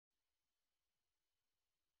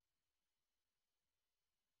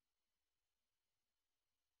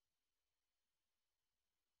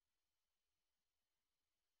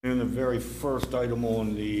And the very first item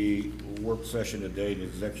on the work session today, the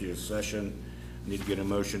executive session, need to get a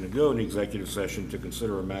motion to go in the executive session to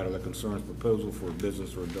consider a matter that concerns proposal for a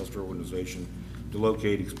business or industrial organization to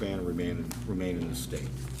locate, expand, and remain in the state.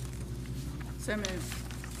 So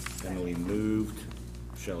moved. Emily moved,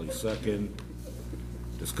 Shelley second.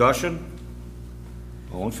 Discussion?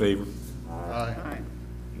 All in favor? Aye.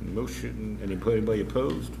 Motion, anybody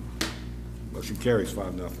opposed? Motion carries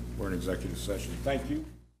 5-0. We're in executive session. Thank you.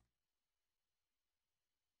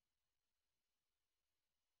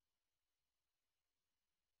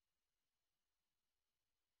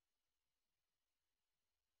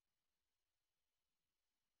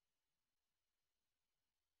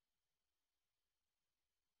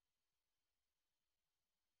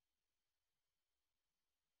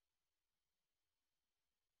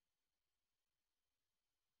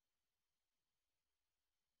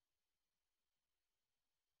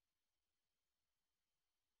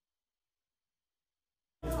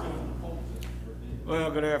 Well,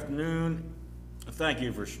 good afternoon. Thank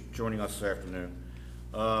you for joining us this afternoon.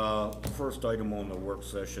 First item on the work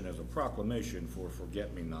session is a proclamation for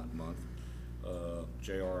Forget-Me-Not Month.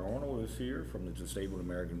 J.R. Arnold is here from the Disabled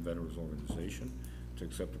American Veterans Organization to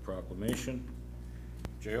accept the proclamation.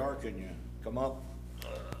 J.R., can you come up to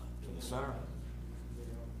the center?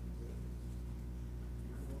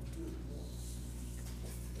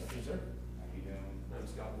 Yes, sir. How you doing? I'm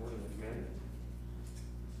Scott Ward, the commander.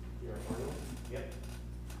 You're Arnold? Yep.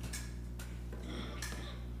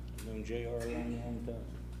 Known J.R. a long time.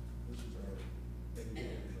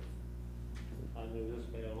 I knew this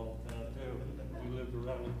guy a long time too. We lived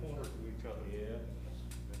around the corner from each other. Yeah,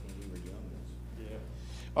 back when we were young. Yeah.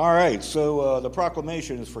 All right, so the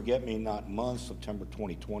proclamation is Forget-Me-Not Month, September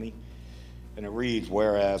 2020, and it reads,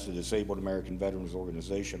 whereas the Disabled American Veterans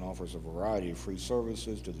Organization offers a variety of free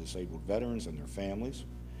services to disabled veterans and their families,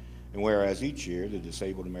 and whereas each year the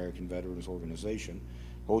Disabled American Veterans Organization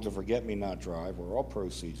holds a Forget-Me-Not drive where all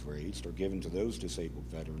proceeds raised are given to those disabled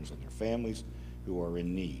veterans and their families who are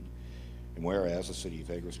in need. And whereas the City of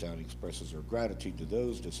Hagerstown expresses their gratitude to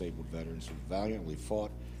those disabled veterans who valiantly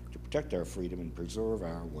fought to protect our freedom and preserve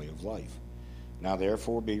our way of life. Now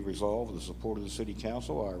therefore be resolved with the support of the City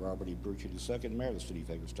Council, I, Robert E. Brucci II, Mayor of the City of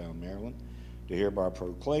Hagerstown, Maryland, to hereby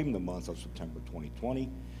proclaim the month of September 2020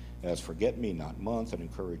 as Forget-Me-Not Month and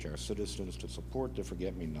encourage our citizens to support the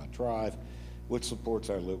Forget-Me-Not Drive, which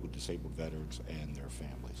supports our local disabled veterans and their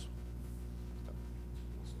families.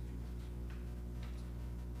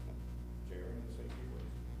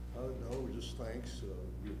 No, just thanks.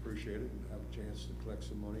 We appreciate it and have a chance to collect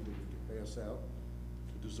some money that we can pass out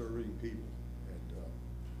to deserving people. And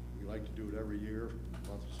we like to do it every year,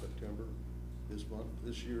 month of September.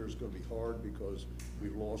 This year is going to be hard because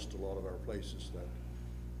we've lost a lot of our places that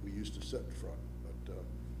we used to sit in front. But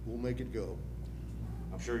we'll make it go.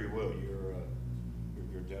 I'm sure you will.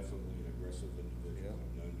 You're definitely an aggressive individual.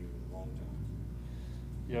 I've known you a long time.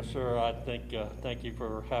 Yes, sir. I think thank you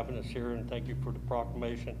for having us here, and thank you for the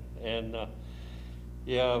proclamation. And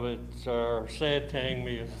yeah, it's our sad thing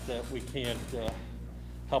is that we can't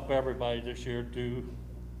help everybody this year due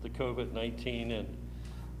to COVID-19, and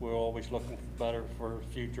we're always looking better for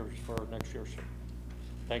futures for next year. So,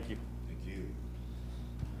 thank you. Thank you.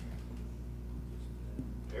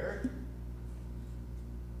 Eric?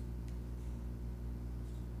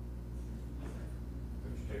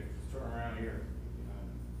 Turn around here.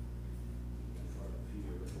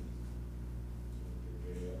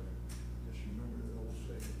 Just remember that old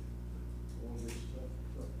saying, all this stuff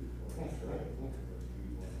before.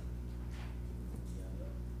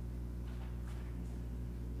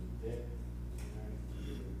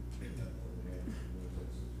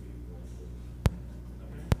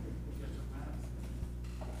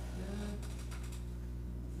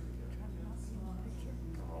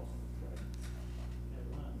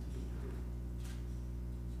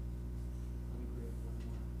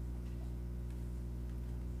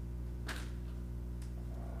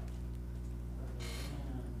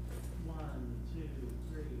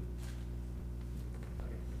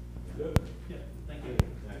 Good. Yeah, thank you.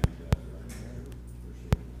 Thank you, guys.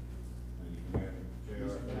 Appreciate it. Thank you, Commander.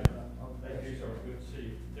 J.R. Thank you, sir. Good to see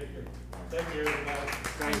you. Take care. Thank you, everybody.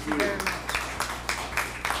 Thank you very much.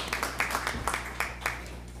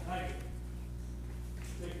 Thank you.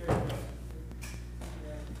 Take care.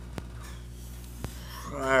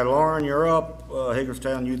 All right, Lauren, you're up.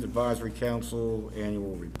 Hagerstown Youth Advisory Council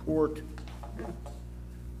Annual Report.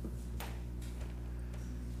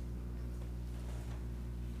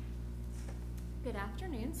 Good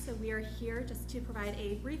afternoon. So we are here just to provide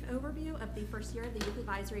a brief overview of the first year of the Youth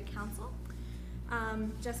Advisory Council.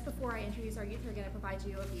 Just before I introduce our youth, we're going to provide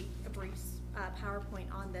you a brief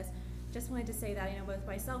PowerPoint on this. Just wanted to say that I know both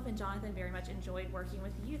myself and Jonathan very much enjoyed working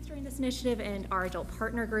with the youth during this initiative and our adult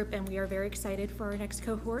partner group, and we are very excited for our next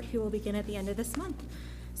cohort who will begin at the end of this month.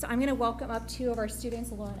 So I'm going to welcome up two of our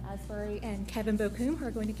students, Lauren Asbury and Kevin Bocoum, who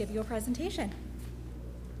are going to give you a presentation.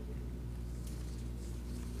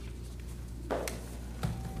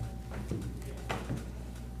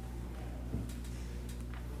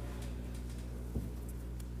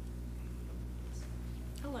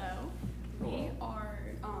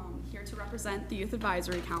 Here to represent the Youth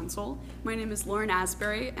Advisory Council. My name is Lauren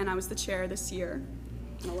Asbury, and I was the chair this year.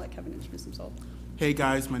 And I'll let Kevin introduce himself. Hey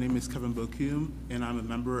guys, my name is Kevin Bocoum, and I'm a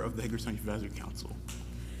member of the Hagerstown Youth Advisory Council.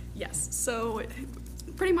 Yes, so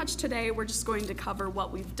pretty much today we're just going to cover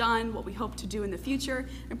what we've done, what we hope to do in the future,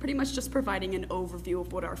 and pretty much just providing an overview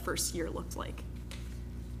of what our first year looked like.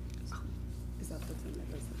 Is that the thing that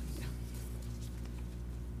goes there? Yeah.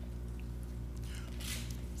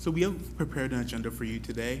 So we have prepared an agenda for you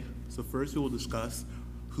today. So first we will discuss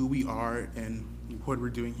who we are and what we're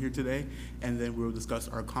doing here today, and then we will discuss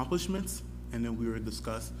our accomplishments, and then we will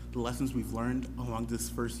discuss the lessons we've learned along this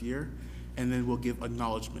first year, and then we'll give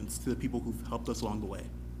acknowledgments to the people who've helped us along the way.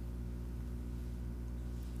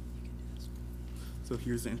 So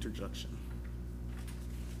here's the introduction.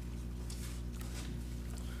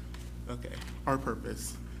 Okay, our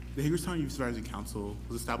purpose. The Hagerstown Youth Advisory Council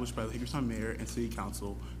was established by the Hagerstown Mayor and City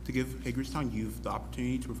Council to give Hagerstown youth the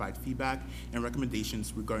opportunity to provide feedback and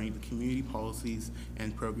recommendations regarding the community policies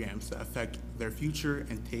and programs that affect their future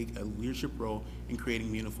and take a leadership role in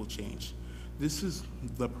creating meaningful change. This is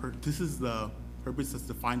the purpose that's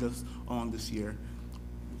defined us along this year.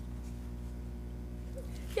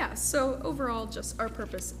 Yeah, so overall, just our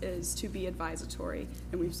purpose is to be advisory,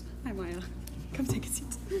 and hi Maya, come take a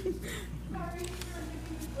seat.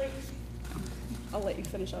 I'll let you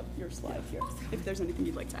finish up your slide here, if there's anything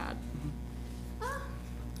you'd like to add.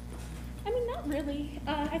 I mean, not really.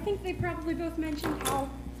 I think they probably both mentioned how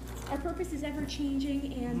our purpose is ever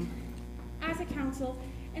changing, and as a council,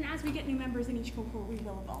 and as we get new members in each cohort, we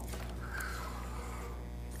will evolve.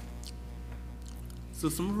 So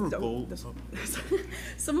some of our goals.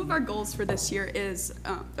 Some of our goals for this year is,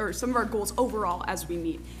 or some of our goals overall as we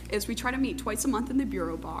meet, is we try to meet twice a month in the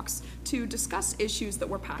Bureau box to discuss issues that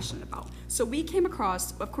we're passionate about. So we came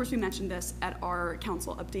across, of course we mentioned this at our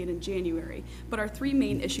council update in January, but our three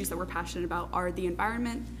main issues that we're passionate about are the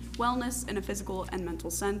environment, wellness in a physical and mental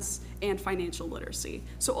sense, and financial literacy.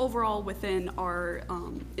 So overall within our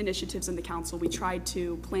initiatives in the council, we tried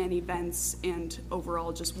to plan events and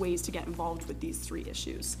overall just ways to get involved with these three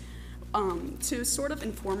issues. To sort of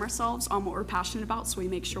inform ourselves on what we're passionate about, so we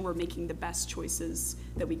make sure we're making the best choices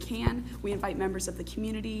that we can. We invite members of the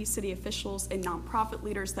community, city officials, and nonprofit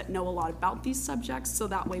leaders that know a lot about these subjects, so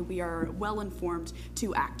that way we are well informed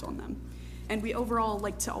to act on them. And we overall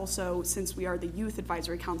like to also, since we are the Youth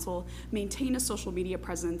Advisory Council, maintain a social media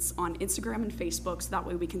presence on Instagram and Facebook, so that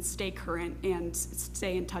way we can stay current and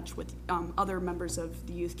stay in touch with other members of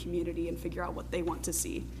the youth community and figure out what they want to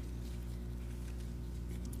see.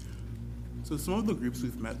 So some of the groups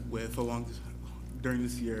we've met with during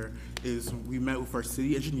this year is we met with our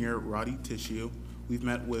city engineer, Roddy Tissue. We've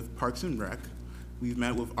met with Parks and Rec. We've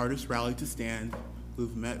met with Artists Rally to Stand.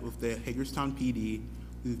 We've met with the Hagerstown PD.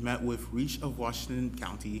 We've met with Reach of Washington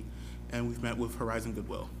County, and we've met with Horizon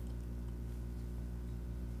Goodwill.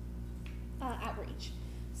 Outreach.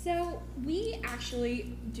 So we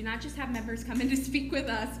actually do not just have members come in to speak with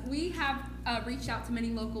us. We have reached out to many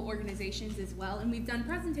local organizations as well, and we've done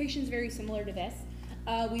presentations very similar to this.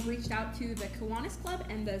 We've reached out to the Kiwanis Club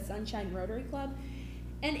and the Sunshine Rotary Club,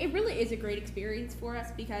 and it really is a great experience for us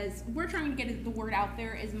because we're trying to get the word out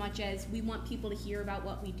there as much as we want people to hear about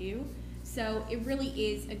what we do. So it really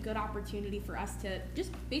is a good opportunity for us to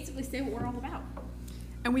just basically say what we're all about.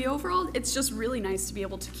 And we overall, it's just really nice to be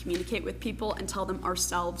able to communicate with people and tell them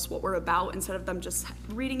ourselves what we're about instead of them just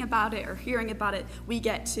reading about it or hearing about it. We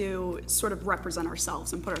get to sort of represent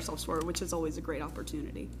ourselves and put ourselves forward, which is always a great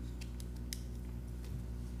opportunity.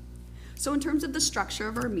 So in terms of the structure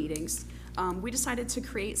of our meetings, we decided to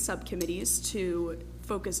create subcommittees to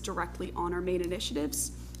focus directly on our main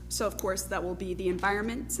initiatives. So of course that will be the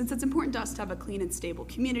environment. Since it's important to us to have a clean and stable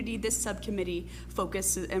community, this subcommittee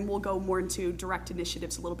focuses, and we'll go more into direct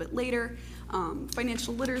initiatives a little bit later.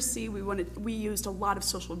 Financial literacy, we used a lot of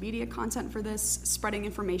social media content for this, spreading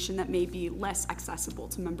information that may be less accessible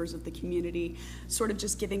to members of the community, sort of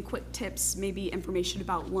just giving quick tips, maybe information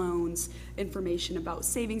about loans, information about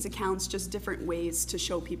savings accounts, just different ways to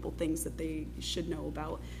show people things that they should know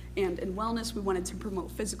about. And in wellness, we wanted to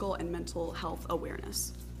promote physical and mental health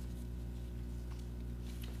awareness.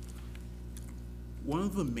 One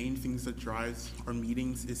of the main things that drives our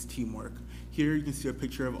meetings is teamwork. Here you can see a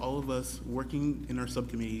picture of all of us working in our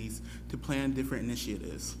subcommittees to plan different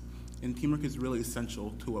initiatives. And teamwork is really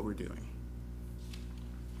essential to what we're doing.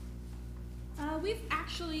 We've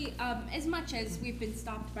actually, as much as we've been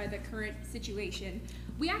stopped by the current situation,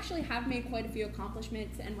 we actually have made quite a few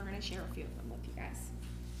accomplishments, and we're going to share a few of them with you guys.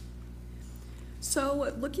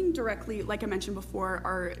 So looking directly, like I mentioned before,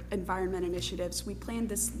 our environment initiatives, we planned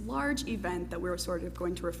this large event that we're sort of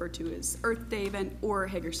going to refer to as Earth Day event or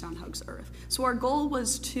Hagerstown Hugs Earth. So our goal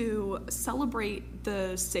was to celebrate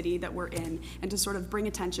the city that we're in and to sort of bring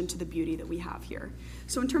attention to the beauty that we have here.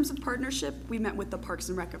 So in terms of partnership, we met with the Parks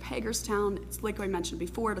and Rec of Hagerstown, it's like I mentioned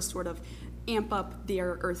before, to sort of amp up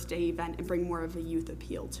their Earth Day event and bring more of a youth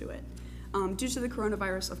appeal to it. Due to the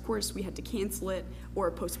coronavirus, of course, we had to cancel it or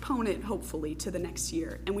postpone it, hopefully, to the next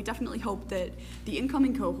year. And we definitely hope that the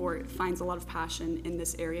incoming cohort finds a lot of passion in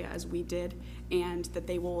this area as we did, and that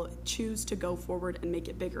they will choose to go forward and make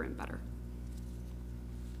it bigger and better.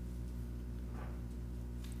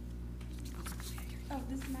 Oh,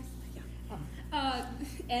 this is my slide.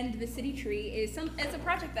 And the city tree is it's a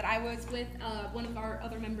project that I was with one of our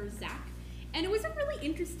other members, Zach. And it was really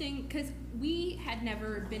interesting because we had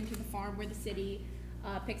never been to the farm where the city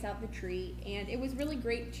picks out the tree, and it was really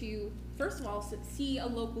great to, first of all, see a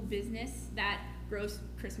local business that grows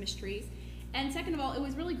Christmas trees, and second of all, it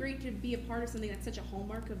was really great to be a part of something that's such a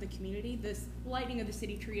hallmark of the community. This lighting of the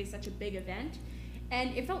city tree is such a big event,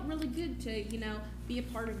 and it felt really good to, be a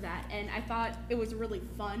part of that, and I thought it was a really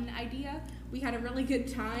fun idea. We had a really good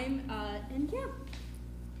time, and yeah.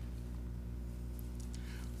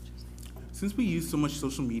 Since we use so much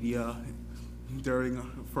social media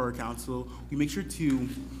for our council, we make sure to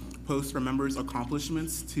post our members'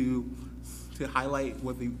 accomplishments to highlight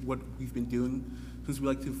what we've been doing, since we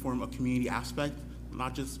like to form a community aspect,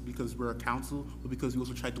 not just because we're a council, but because we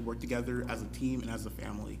also try to work together as a team and as a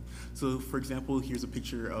family. So, for example, here's a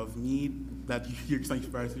picture of me that your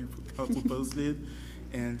Supervisory Council posted,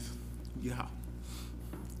 and yeah.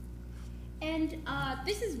 And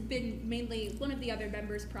this has been mainly one of the other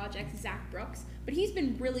members' projects, Zach Brooks, but he's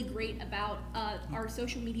been really great about our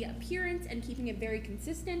social media appearance and keeping it very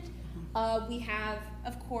consistent. We have,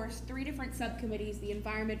 of course, 3 different subcommittees: the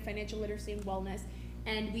environment, financial literacy, and wellness.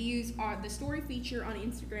 And we use the story feature on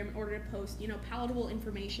Instagram in order to post, palatable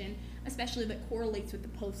information, especially that correlates with the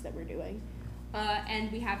posts that we're doing.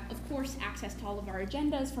 And we have, of course, access to all of our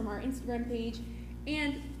agendas from our Instagram page.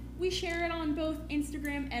 And we share it on both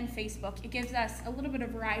Instagram and Facebook. It gives us a little bit of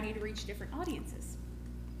variety to reach different audiences.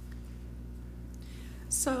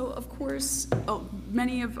 So, of course,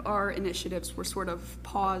 many of our initiatives were sort of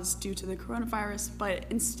paused due to the coronavirus, but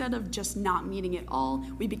instead of just not meeting at all,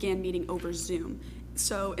 we began meeting over Zoom.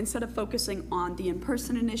 So instead of focusing on the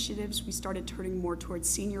in-person initiatives, we started turning more towards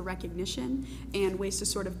senior recognition and ways to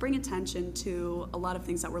sort of bring attention to a lot of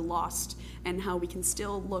things that were lost and how we can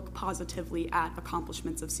still look positively at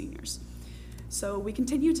accomplishments of seniors. So we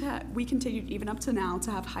continued even up to now to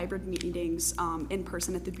have hybrid meetings in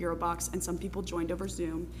person at the Bureau Box, and some people joined over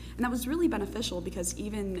Zoom. And that was really beneficial because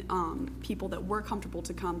even people that were comfortable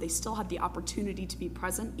to come, they still had the opportunity to be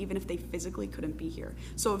present even if they physically couldn't be here.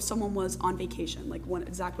 So if someone was on vacation, like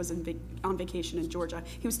when Zach was on vacation in Georgia,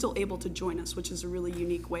 he was still able to join us, which is a really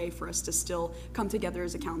unique way for us to still come together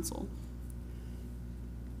as a council.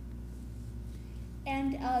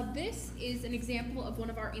 And this is an example of one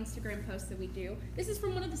of our Instagram posts that we do. This is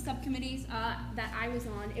from one of the subcommittees that I was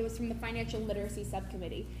on. It was from the Financial Literacy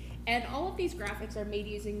Subcommittee. And all of these graphics are made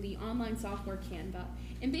using the online software Canva.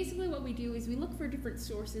 And basically what we do is we look for different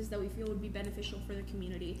sources that we feel would be beneficial for the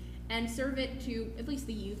community and serve it to at least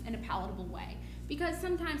the youth in a palatable way. Because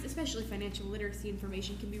sometimes, especially financial literacy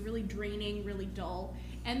information, can be really draining, really dull.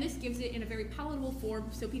 And this gives it in a very palatable form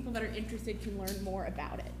so people that are interested can learn more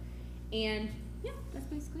about it. And yeah, that's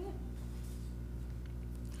basically it.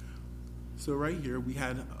 So right here, we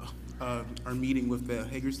had our meeting with the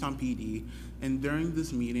Hagerstown PD, and during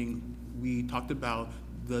this meeting, we talked about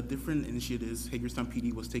the different initiatives Hagerstown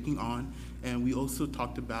PD was taking on, and we also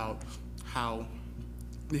talked about how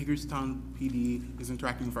the Hagerstown PD is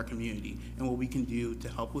interacting with our community and what we can do to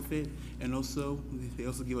help with it, and also they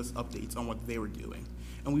also give us updates on what they were doing.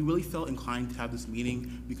 And we really felt inclined to have this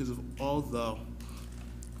meeting because of all the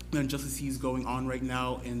injustices going on right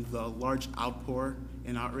now and the large outpour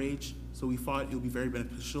and outrage. So we thought it would be very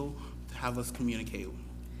beneficial to have us communicate.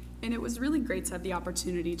 And it was really great to have the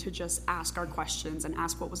opportunity to just ask our questions and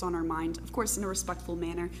ask what was on our mind, of course in a respectful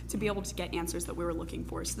manner, to be able to get answers that we were looking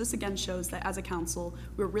for. So this again shows that as a council,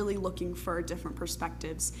 we're really looking for different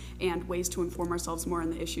perspectives and ways to inform ourselves more on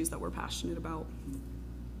the issues that we're passionate about.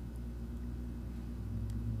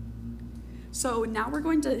 So now we're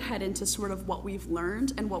going to head into sort of what we've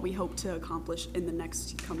learned and what we hope to accomplish in the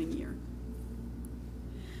next coming year.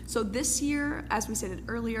 So this year, as we stated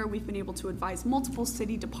earlier, we've been able to advise multiple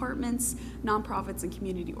city departments, nonprofits, and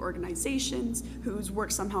community organizations whose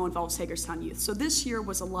work somehow involves Hagerstown youth. So this year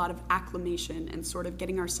was a lot of acclimation and sort of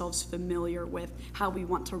getting ourselves familiar with how we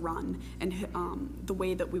want to run and the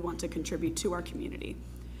way that we want to contribute to our community.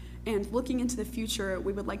 And looking into the future,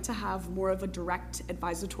 we would like to have more of a direct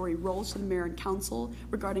advisory role to the mayor and council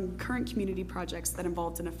regarding current community projects that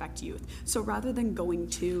involve and affect youth. So rather than going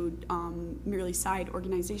to merely side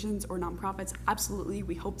organizations or nonprofits, absolutely,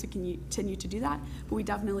 we hope to continue to do that, but we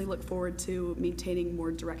definitely look forward to maintaining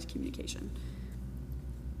more direct communication.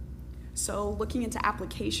 So looking into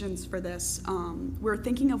applications for this, we're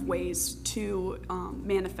thinking of ways to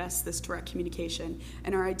manifest this direct communication,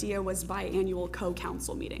 and our idea was biannual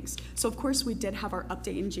co-council meetings. So of course we did have our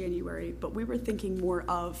update in January, but we were thinking more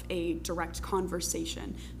of a direct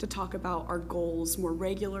conversation to talk about our goals more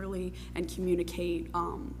regularly and communicate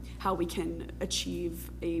how we can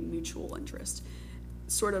achieve a mutual interest.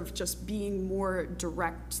 Sort of just being more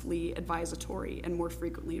directly advisatory and more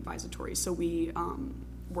frequently advisatory, so we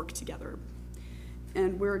work together.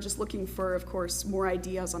 And we're just looking for, of course, more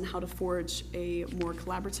ideas on how to forge a more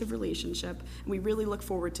collaborative relationship. And we really look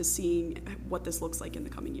forward to seeing what this looks like in the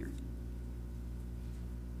coming year.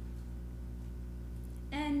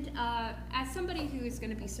 And as somebody who is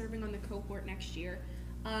going to be serving on the cohort next year,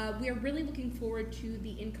 we are really looking forward to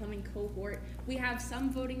the incoming cohort. We have some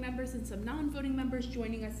voting members and some non-voting members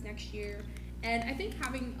joining us next year. And I think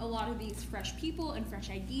having a lot of these fresh people and fresh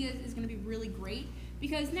ideas is going to be really great,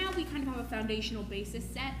 because now we kind of have a foundational basis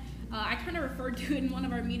set. I kind of referred to it in one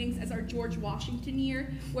of our meetings as our George Washington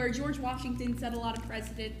year, where George Washington set a lot of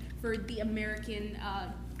precedent for the American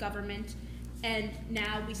government, and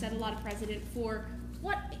now we set a lot of precedent for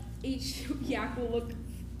what HYAC will look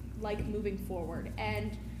like moving forward.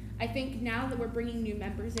 And I think now that we're bringing new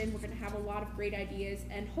members in, we're going to have a lot of great ideas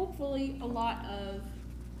and hopefully a lot of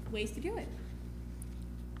ways to do it.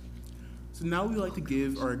 So now we'd like to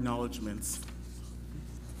give our acknowledgements.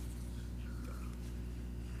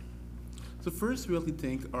 So first, we have to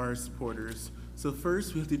thank our supporters. So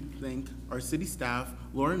first, we have to thank our city staff,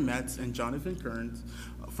 Lauren Metz and Jonathan Kearns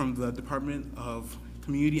from the Department of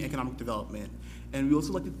Community and Economic Development. And we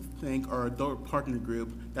also like to thank our adult partner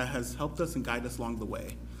group that has helped us and guided us along the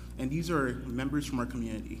way. And these are members from our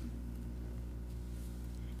community.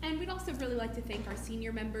 And we'd also really like to thank our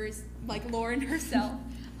senior members, like Lauren herself.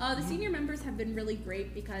 The senior members have been really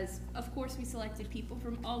great because, of course, we selected people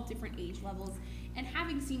from all different age levels, and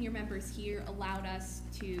having senior members here allowed us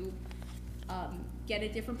to get a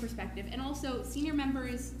different perspective. And also, senior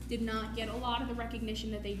members did not get a lot of the recognition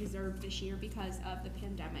that they deserved this year because of the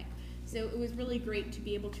pandemic. So it was really great to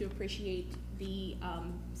be able to appreciate the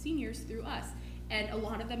seniors through us. And a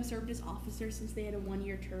lot of them served as officers since they had a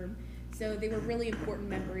one-year term. So they were really important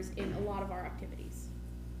members in a lot of our activities.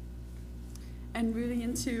 And moving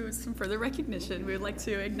into some further recognition, we would like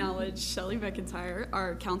to acknowledge Shelley McIntyre,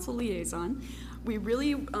 our council liaison. We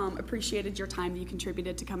really appreciated your time that you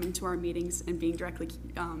contributed to coming to our meetings and being directly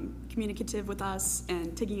communicative with us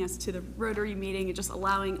and taking us to the Rotary meeting and just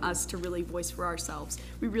allowing us to really voice for ourselves.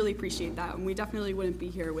 We really appreciate that, and we definitely wouldn't be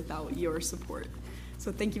here without your support.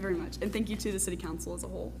 So thank you very much, and thank you to the City Council as a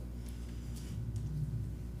whole.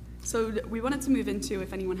 So we wanted to move into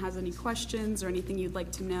if anyone has any questions or anything you'd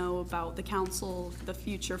like to know about the council, the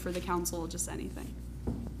future for the council, just anything.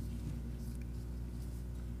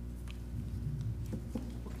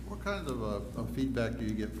 What kind of feedback do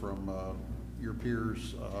you get from your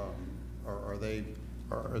peers?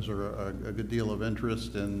 Is there a good deal of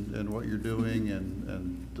interest in what you're doing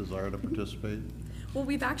and desire to participate? Well,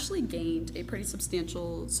 we've actually gained a pretty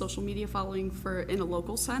substantial social media following in a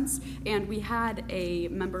local sense, and we had a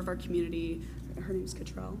member of our community, her name's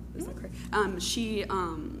Cottrell, is that correct? She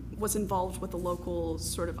was involved with a local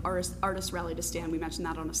sort of artist rally to stand. We mentioned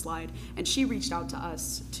that on a slide, and she reached out to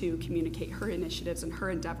us to communicate her initiatives and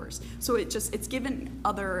her endeavors. So it's given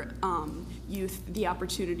other youth the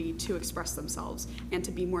opportunity to express themselves and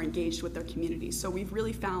to be more engaged with their communities. So we've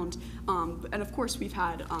really found, and of course we've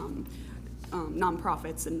had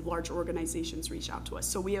nonprofits and large organizations reach out to us.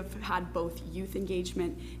 So we have had both youth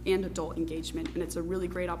engagement and adult engagement, and it's a really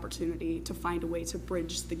great opportunity to find a way to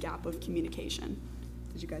bridge the gap of communication.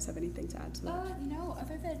 Did you guys have anything to add to that? No,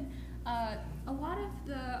 other than a lot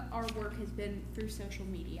of our work has been through social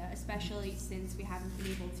media, especially since we haven't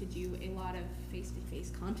been able to do a lot of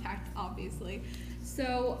face-to-face contact, obviously.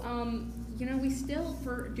 So, we still,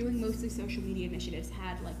 for doing mostly social media initiatives,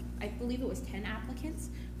 had I believe it was 10 applicants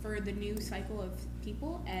for the new cycle of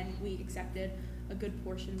people, and we accepted a good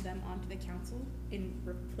portion of them onto the council in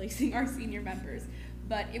replacing our senior members.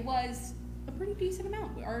 But it was a pretty decent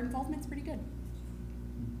amount. Our involvement's pretty good.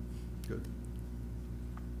 Good.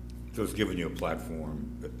 So it's giving you a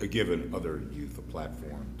platform, giving other youth a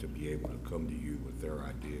platform to be able to come to you with their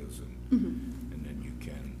ideas, and then you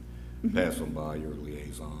can pass them by your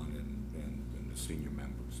liaison and the senior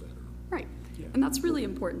members that are. Right. Yeah. And that's really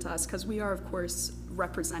important to us because we are, of course,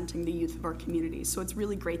 representing the youth of our community. So it's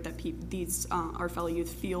really great that these our fellow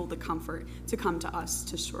youth feel the comfort to come to us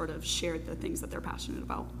to sort of share the things that they're passionate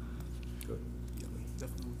about. Good.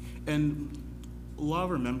 Definitely. And a lot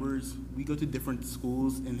of our members, we go to different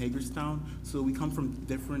schools in Hagerstown, so we come from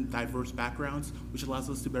different diverse backgrounds, which allows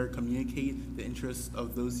us to better communicate the interests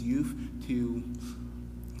of those youth to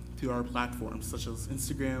our platforms, such as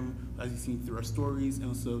Instagram, as you've seen through our stories, and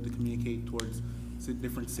also to communicate towards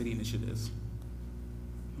different city initiatives.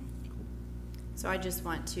 So I just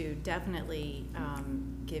want to definitely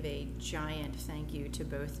give a giant thank you to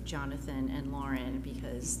both Jonathan and Lauren,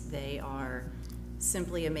 because they are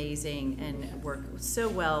simply amazing and work so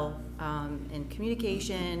well in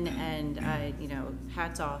communication, and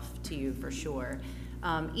hats off to you for sure.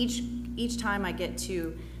 Each time I get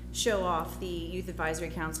to show off the Youth Advisory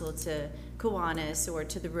Council to Kiwanis or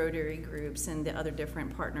to the Rotary groups and the other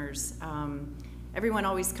different partners, everyone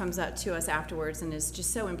always comes up to us afterwards and is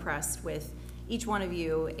just so impressed with each one of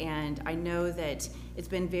you. And I know that it's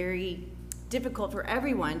been very difficult for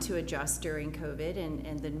everyone to adjust during COVID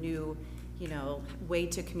and the new way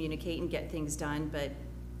to communicate and get things done. But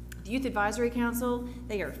the Youth Advisory Council,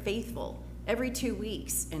 they are faithful every 2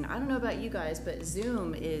 weeks. And I don't know about you guys, but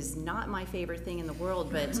Zoom is not my favorite thing in the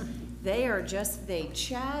world, but they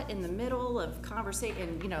chat in the middle of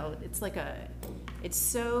conversation. It's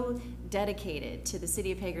so dedicated to the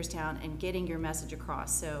city of Hagerstown and getting your message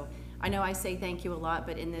across. So I know I say thank you a lot,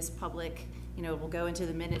 but in this public, we'll go into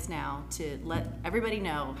the minutes now to let everybody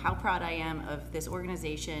know how proud I am of this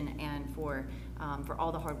organization and for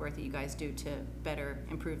all the hard work that you guys do to better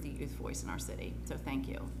improve the youth voice in our city. So thank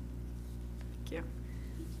you. Thank you.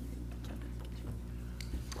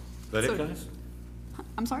 Is that it, guys?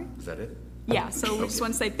 I'm sorry? Is that it? Yeah, so we just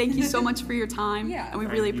want to say thank you so much for your time. Yeah. And we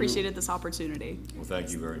really appreciated this opportunity. Well,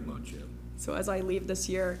 thank you very much, yeah. So as I leave this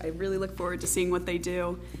year, I really look forward to seeing what they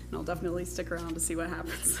do, and I'll definitely stick around to see what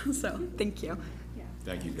happens. So thank you. Yeah.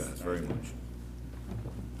 Thank you, guys, very much.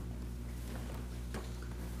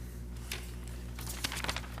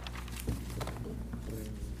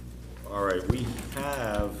 All right, we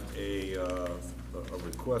have a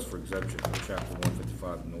request for exemption from Chapter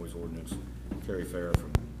 155 Noise Ordinance. Carrie Farrer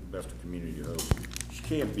from Best Community Hope. She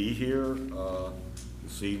can't be here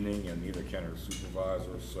this evening, and neither can her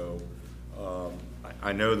supervisor. So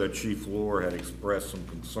I know that Chief Lohr had expressed some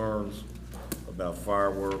concerns about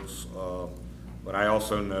fireworks, but I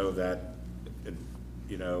also know that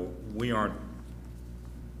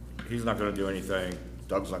he's not going to do anything.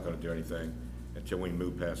 Doug's not going to do anything until we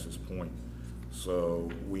move past this point. So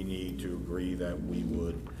we need to agree that we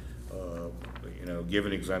would, give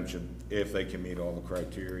an exemption if they can meet all the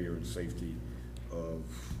criteria and safety of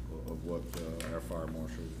what our fire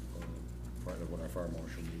marshal,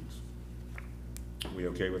 needs. We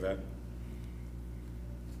okay with that?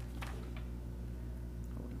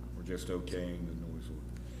 We're just okaying the noise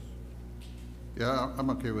ordinance. Yeah, I'm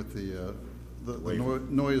okay with the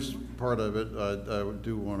noise part of it. I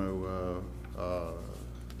do want to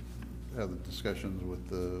have the discussions with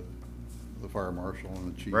the fire marshal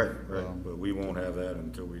and the chief. Right, but we won't have that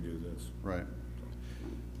until we do this. Right.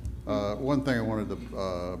 One thing I wanted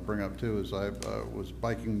to bring up too is I was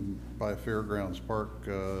biking by Fairgrounds Park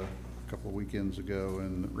a couple of weekends ago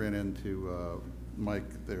and ran into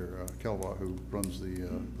Mike there, Kelva, who runs the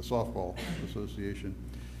softball association.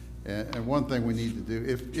 And one thing we need to do,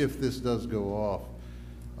 if this does go off,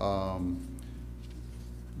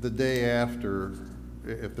 the day after,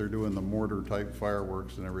 if they're doing the mortar type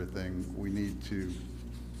fireworks and everything, we need to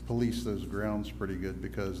police those grounds pretty good,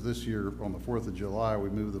 because this year on the 4th of July, we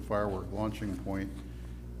moved the firework launching point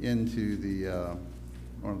into the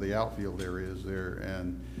one of the outfield areas there.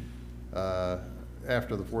 And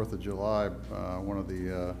after the 4th of July, one of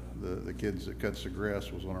the kids that cuts the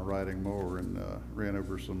grass was on a riding mower and ran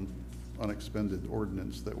over some unexpended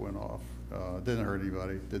ordnance that went off. Didn't hurt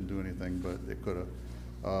anybody, didn't do anything, but it could have.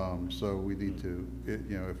 So we need to,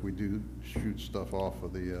 if we do shoot stuff off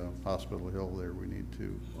of the Hospital Hill there, we need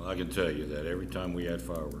to. Well, I can tell you that every time we had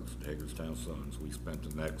fireworks at Hagerstown Suns, we spent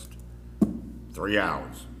the next 3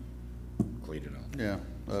 hours cleaning up. Yeah,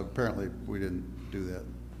 apparently we didn't do that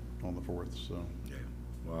on the 4th, so. Yeah,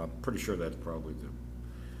 well, I'm pretty sure that's probably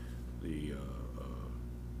the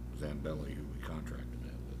Zambelli, who we contracted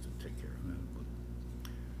that with, to take care of that.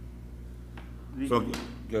 But- So,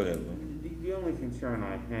 go ahead, Lou. The only concern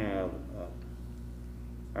I have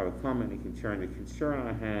a comment and concern. The concern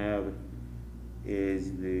I have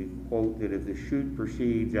is the quote that if the shoot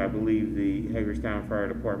proceeds, I believe the Hagerstown Fire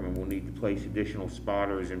Department will need to place additional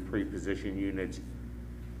spotters and pre-position units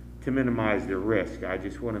to minimize the risk. I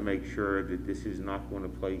just want to make sure that this is not going to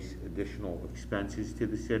place additional expenses to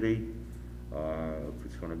the city. If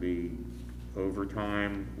it's going to be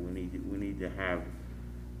overtime, we need to have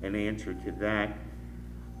an answer to that.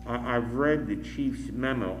 I've read the chief's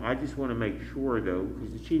memo. I just want to make sure, though,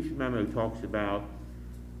 because the chief's memo talks about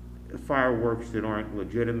fireworks that aren't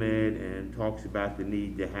legitimate and talks about the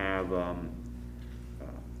need to have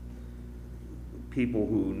people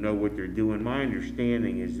who know what they're doing. My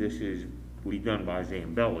understanding is this will be done by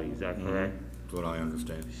Zambelli, is that correct? That's what I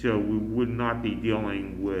understand. So we would not be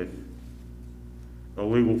dealing with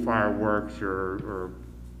illegal fireworks or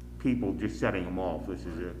people just setting them off. This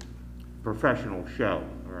is a professional show,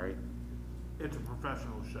 all right? It's a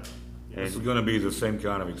professional show. It's gonna be the same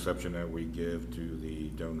kind of exception that we give to the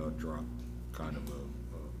donut drop kind of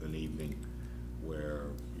an evening where,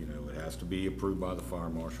 you know, it has to be approved by the fire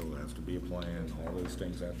marshal, it has to be a plan, all those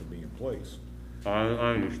things have to be in place. I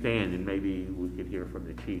understand, and maybe we could hear from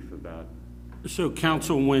the chief about. So,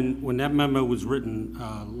 council, when that memo was written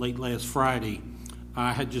late last Friday,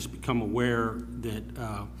 I had just become aware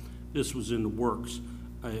that this was in the works.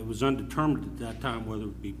 It was undetermined at that time whether it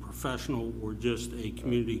would be professional or just a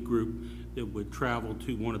community group that would travel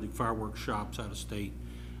to one of the fireworks shops out of state,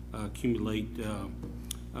 accumulate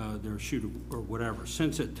their shoot or whatever.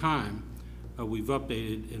 Since that time, we've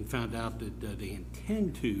updated and found out that they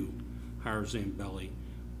intend to hire Zambelli,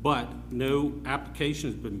 but no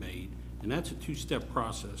application has been made, and that's a two-step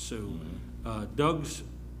process. So Doug's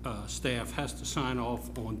staff has to sign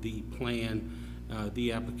off on the plan,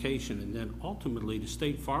 the application, and then ultimately the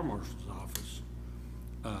state fire marshal's office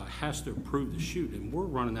has to approve the shoot, and we're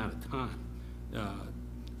running out of time.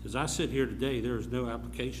 As I sit here today, there is no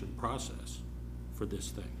application process for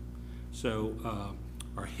this thing. So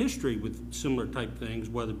our history with similar type things,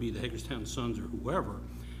 whether it be the Hagerstown Suns or whoever,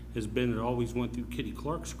 has been it always went through Kitty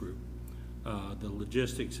Clark's group. The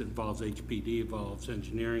logistics involves HPD, involves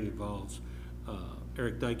engineering, involves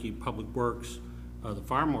Eric Dykey, Public Works, the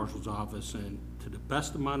fire marshal's office, and to the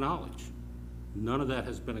best of my knowledge, none of that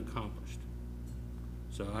has been accomplished.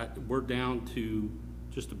 So we're down to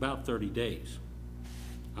just about 30 days.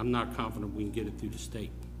 I'm not confident we can get it through the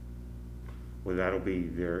state. Well, that'll be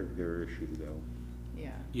their issue, though. Yeah.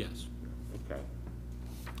 Yes. Okay.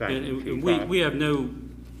 Thank you, And Chief. we have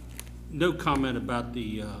no comment about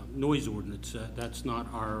the noise ordinance. That's not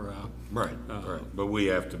our. Right, but we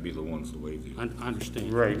have to be the ones to waive the. I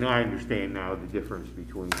understand. Right, no, I understand now the difference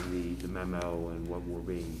between the memo and what we're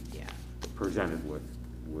being presented with,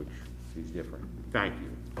 which is different. Thank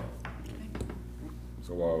you.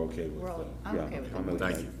 So we're all okay with We're all, that? I'm Yeah, okay with I'm that.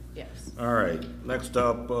 okay. Thank you. Yes. All right, next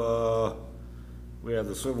up, we have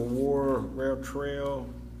the Civil War Railroad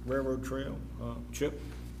Trail, Chip?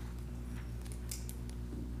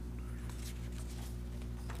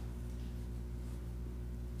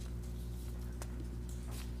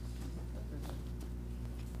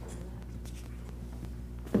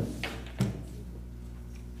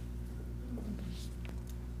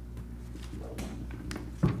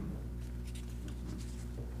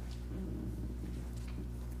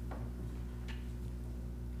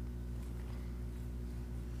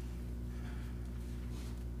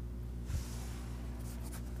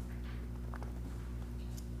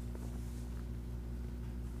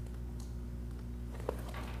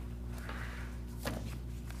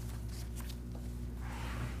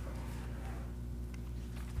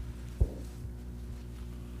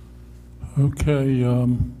 Okay,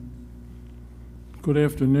 good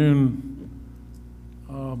afternoon,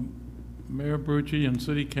 Mayor Brucci and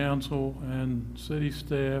City Council and city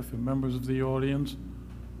staff and members of the audience.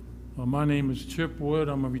 My name is Chip Wood.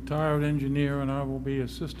 I'm a retired engineer, and I will be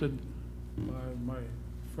assisted by my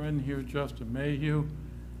friend here, Justin Mayhew.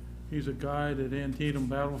 He's a guide at Antietam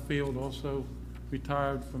Battlefield, also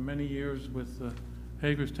retired for many years with the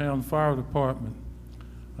Hagerstown Fire Department.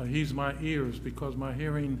 He's my ears because my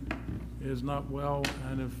hearing is not well,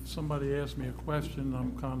 and if somebody asks me a question,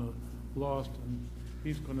 I'm kind of lost, and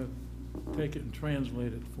he's going to take it and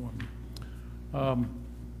translate it for me.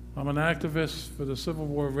 I'm an activist for the Civil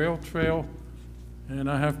War Rail Trail, and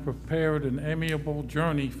I have prepared an amiable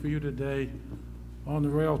journey for you today on the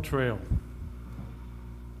rail trail.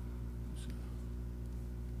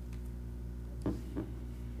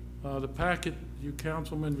 The packet you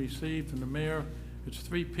councilmen received and the mayor. It's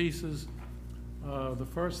 3 pieces. The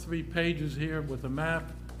first 3 pages here with the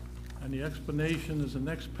map and the explanation is the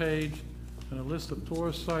next page, and a list of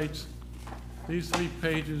tourist sites. These 3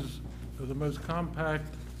 pages are the most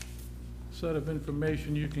compact set of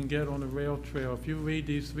information you can get on the rail trail. If you read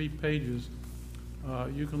these 3 pages,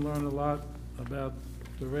 you can learn a lot about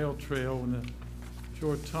the rail trail in a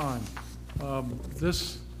short time.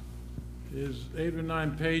 This is 8 or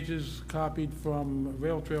 9 pages copied from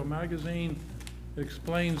Rail Trail magazine. It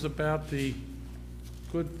explains about the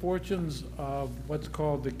good fortunes of what's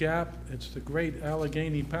called the Gap. It's the Great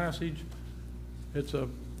Allegheny Passage. It's a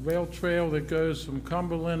rail trail that goes from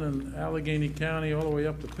Cumberland and Allegheny County all the way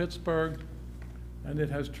up to Pittsburgh, and it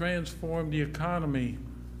has transformed the economy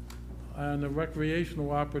and the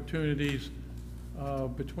recreational opportunities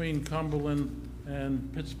between Cumberland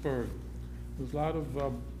and Pittsburgh. There's a lot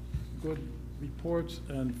of good reports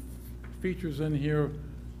and features in here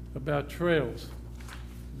about trails.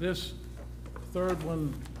 This third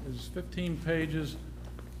one is 15 pages.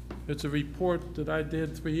 It's a report that I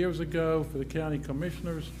did 3 years ago for the county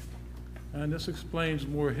commissioners, and this explains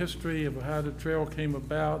more history of how the trail came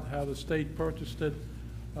about, how the state purchased it,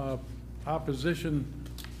 opposition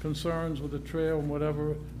concerns with the trail and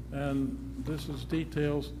whatever, and this is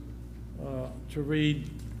details to read,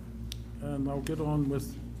 and I'll get on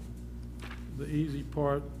with the easy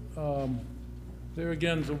part. There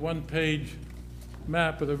again is a 1-page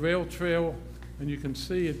map of the rail trail, and you can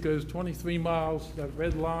see it goes 23 miles, that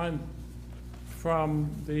red line, from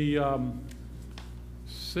the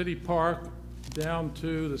City Park down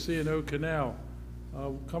to the C&O Canal.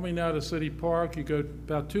 Coming out of City Park, you go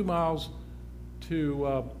about 2 miles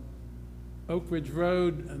to Oak Ridge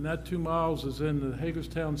Road, and that 2 miles is in the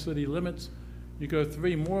Hagerstown city limits. You go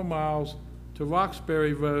 3 more miles to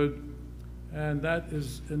Roxbury Road, and that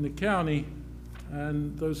is in the county.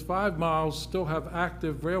 And those 5 miles still have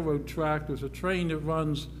active railroad track. There's a train that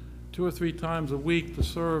runs 2 or 3 times a week to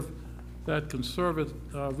serve that conservative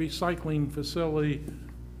recycling facility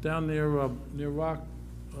down there near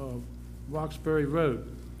Roxbury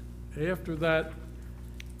Road. After that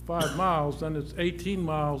 5 miles, then it's 18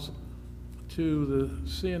 miles to the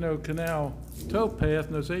C&O Canal towpath,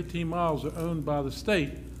 and those 18 miles are owned by the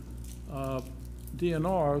state,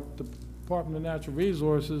 DNR, the Department of Natural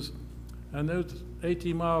Resources, and those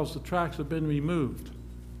 18 miles, the tracks have been removed.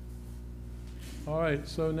 All right,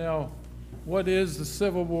 so now, what is the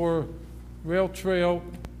Civil War Rail Trail?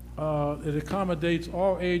 It accommodates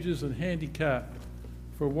all ages and handicap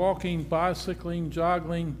for walking, bicycling,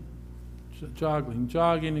 jogging,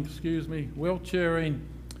 wheelchairing,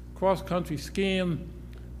 cross-country skiing.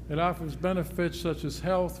 It offers benefits such as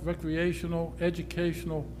health, recreational,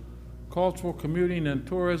 educational, cultural, commuting, and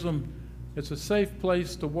tourism. It's a safe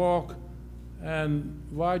place to walk and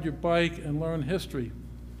ride your bike and learn history.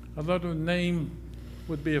 Another name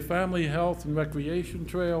would be a family health and recreation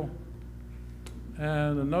trail,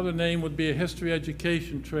 and another name would be a history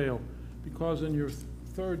education trail, because in your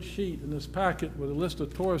third sheet in this packet with a list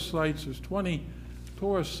of tourist sites, there's 20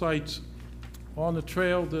 tourist sites on the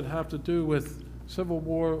trail that have to do with Civil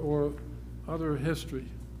War or other history.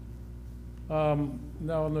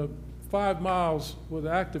 Now in the 5 miles where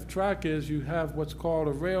the active track is, you have what's called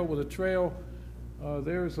a rail with a trail.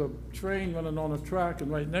 There's a train running on a track,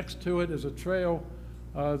 and right next to it is a trail.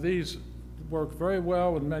 These work very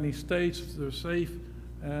well in many states. They're safe,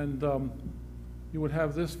 and you would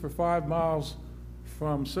have this for 5 miles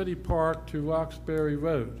from City Park to Roxbury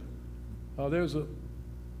Road. There's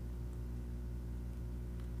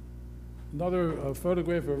another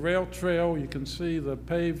photograph of a rail trail. You can see the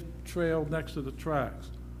paved trail next to the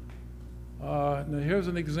tracks. Now here's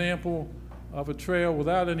an example of a trail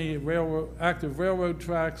without any active railroad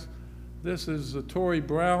tracks. This is the Torrey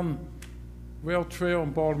Brown Rail Trail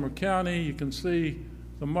in Baltimore County. You can see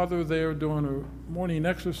the mother there doing a morning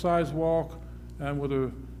exercise walk, and with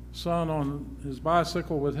her son on his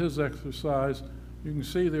bicycle with his exercise. You can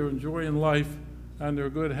see they're enjoying life and their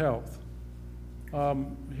good health.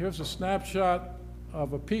 Here's a snapshot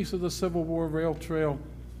of a piece of the Civil War Rail Trail.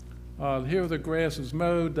 Here the grass is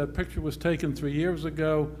mowed. That picture was taken 3 years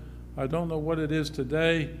ago. I don't know what it is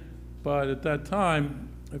today, but at that time,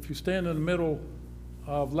 if you stand in the middle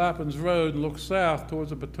of Lappin's Road and look south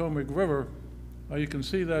towards the Potomac River, you can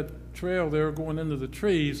see that trail there going into the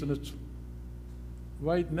trees, and it's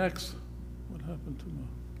right next, what happened to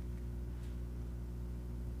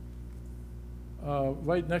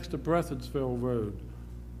right next to Breathinsville Road.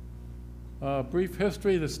 Brief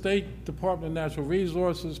history: the State Department of Natural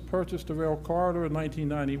Resources purchased the rail corridor in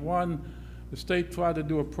 1991. The state tried to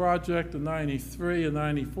do a project in 93 and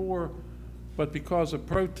 94. but because of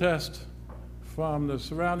protest from the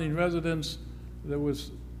surrounding residents, that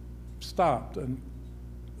was stopped. And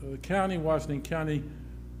the county, Washington County,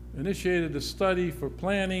 initiated a study for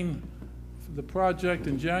planning for the project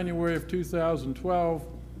in January of 2012,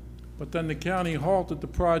 but then the county halted the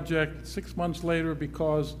project 6 months later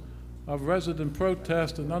because of resident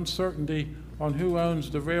protest and uncertainty on who owns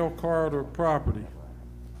the rail corridor property.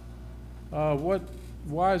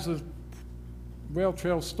 Why is the rail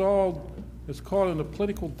trail stalled? It's caught in a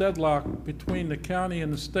political deadlock between the county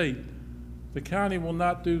and the state. The county will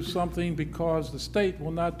not do something because the state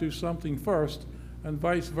will not do something first, and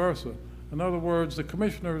vice versa. In other words, the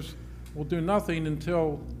commissioners will do nothing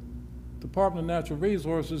until Department of Natural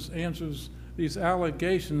Resources answers these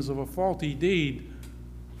allegations of a faulty deed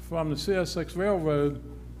from the CSX Railroad,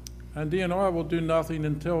 and DNR will do nothing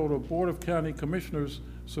until the Board of County Commissioners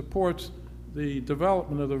supports the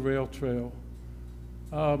development of the rail trail.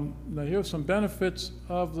 Now here's some benefits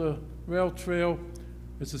of the rail trail.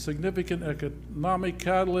 It's a significant economic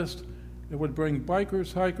catalyst. It would bring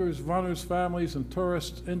bikers, hikers, runners, families, and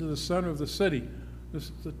tourists into the center of the city. The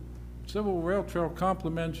Civil Rail Trail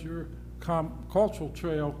complements your cultural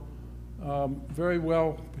trail very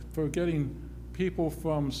well for getting people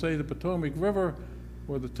from, say, the Potomac River,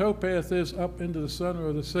 where the towpath is, up into the center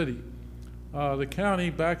of the city. The county,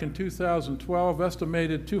 back in 2012,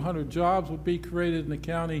 estimated 200 jobs would be created in the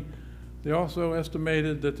county. They also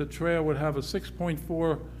estimated that the trail would have a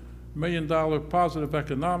 $6.4 million positive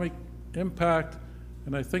economic impact,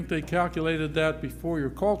 and I think they calculated that before your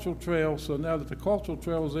cultural trail, so now that the cultural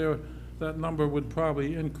trail is there, that number would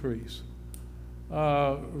probably increase.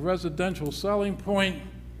 Residential selling point,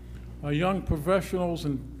 young professionals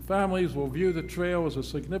and families will view the trail as a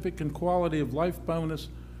significant quality of life bonus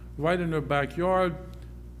right in their backyard.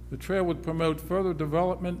 The trail would promote further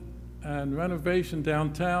development and renovation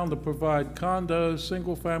downtown to provide condos,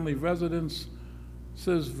 single-family residences,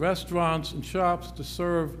 restaurants, and shops to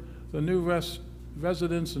serve the new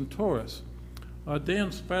residents and tourists. Dan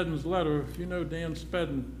Speddin's letter, if you know Dan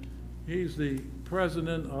Speddin, he's the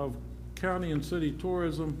president of County and City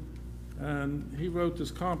Tourism, and he wrote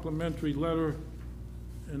this complimentary letter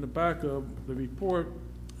in the back of the report,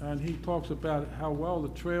 and he talks about how well the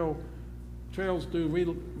trails do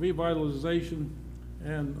revitalization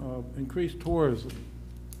and increased tourism.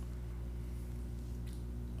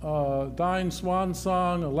 Dying Swan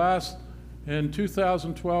Song, alas, in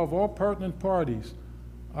 2012, all pertinent parties,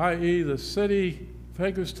 i.e. the city of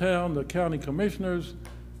Hagerstown, the county commissioners,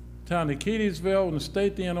 town of Keedysville, and the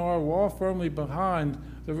state DNR were all firmly behind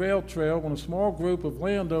the rail trail when a small group of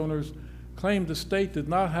landowners claimed the state did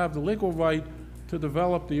not have the legal right to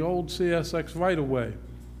develop the old CSX right-of-way.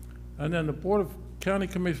 And then the Board of County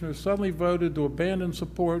Commissioners suddenly voted to abandon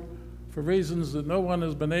support for reasons that no one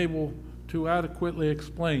has been able to adequately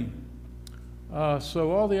explain.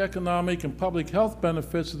 So all the economic and public health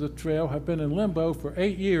benefits of the trail have been in limbo for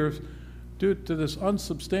 8 years due to this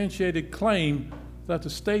unsubstantiated claim that the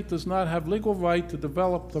state does not have legal right to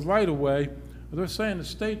develop the right-of-way. They're saying the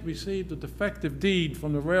state received a defective deed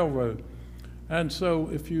from the railroad. And so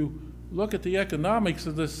if you look at the economics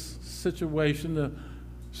of this situation, the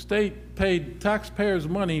state paid taxpayers'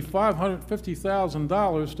 money,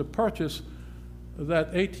 $550,000, to purchase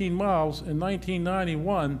that 18 miles in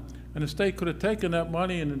 1991, and the state could have taken that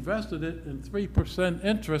money and invested it in 3%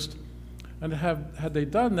 interest, and had they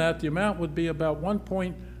done that, the amount would be about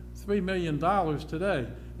 $1.3 million today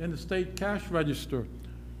in the state cash register.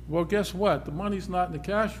 Well, guess what? The money's not in the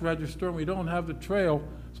cash register, and we don't have the trail,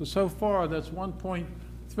 so far that's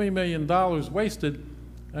 $1.3 million wasted,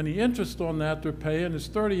 and the interest on that they're paying is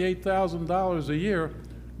 $38,000 a year.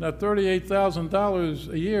 Now, $38,000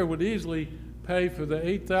 a year would easily pay for the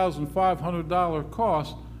 $8,500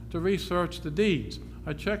 cost to research the deeds.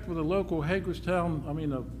 I checked with a local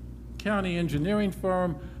a county engineering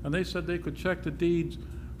firm, and they said they could check the deeds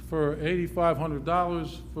for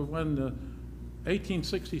 $8,500 for when the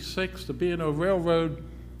 1866, the B&O Railroad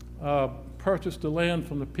purchased the land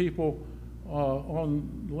from the people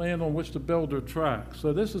on land on which to build their tracks.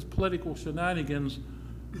 So this is political shenanigans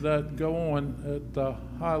that go on at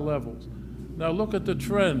high levels. Now look at the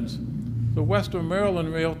trends. The Western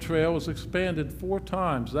Maryland Rail Trail is expanded 4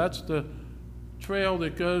 times. That's the trail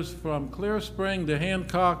that goes from Clear Spring to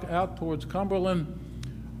Hancock out towards Cumberland.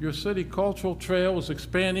 Your city cultural trail is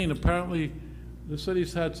expanding. Apparently the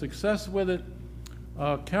city's had success with it.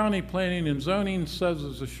 County planning and zoning says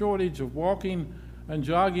there's a shortage of walking and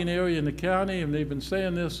jogging area in the county, and they've been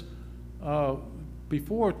saying this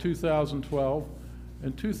before 2012.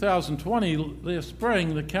 In 2020, this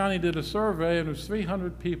spring, the county did a survey, and there's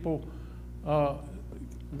 300 people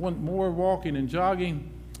want more walking and jogging,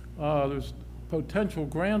 there's potential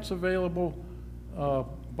grants available,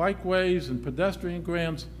 bikeways and pedestrian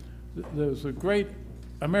grants. There's a great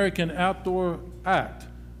American Outdoor Act.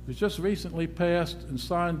 It was just recently passed and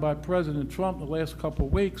signed by President Trump in the last couple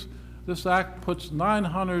of weeks. This act puts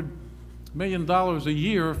 $900 million a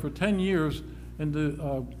year for 10 years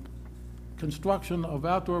into construction of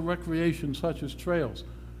outdoor recreation such as trails.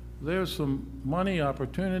 There's some money,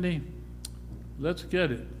 opportunity. Let's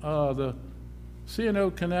get it. The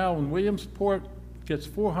C&O Canal in Williamsport gets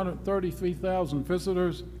 433,000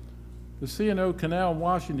 visitors. The C&O Canal in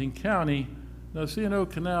Washington County, now the C&O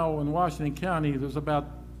Canal in Washington County, there's about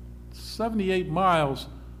 78 miles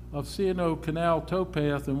of C&O Canal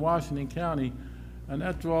towpath in Washington County, and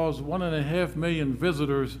that draws 1.5 million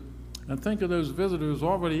visitors. And think of those visitors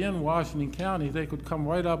already in Washington County. They could come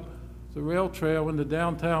right up the rail trail into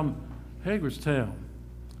downtown Hagerstown.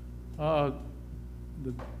 The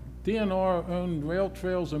DNR-owned rail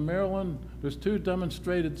trails in Maryland, there's 2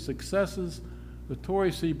 demonstrated successes. The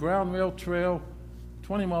Torrey C. Brown Rail Trail,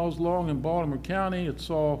 20 miles long in Baltimore County. It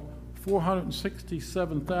saw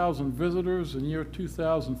 467,000 visitors in year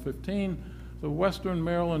 2015. The Western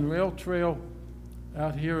Maryland Rail Trail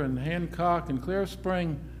out here in Hancock and Clear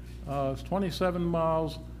Spring is 27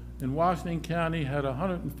 miles in Washington County, had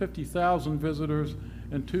 150,000 visitors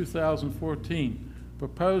in 2014.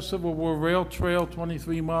 Proposed Civil War Rail Trail,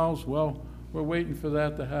 23 miles, well, we're waiting for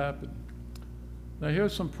that to happen. Now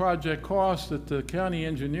here's some project costs that the county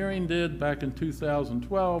engineering did back in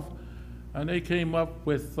 2012, and they came up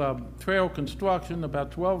with trail construction,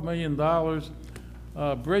 about $12 million.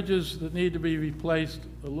 Bridges that need to be replaced,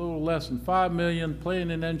 a little less than $5 million.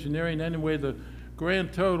 Planning and engineering, anyway, the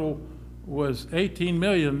grand total was $18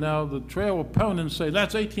 million. Now the trail opponents say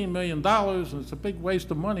that's $18 million and it's a big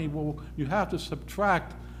waste of money. Well, you have to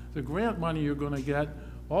subtract the grant money you're going to get,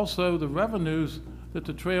 also the revenues that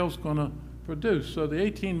the trail's going to produce. So the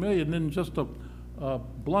 $18 million isn't just a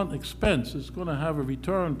blunt expense. It's going to have a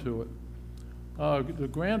return to it. The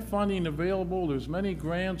grant funding available, there's many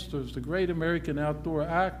grants. There's the Great American Outdoor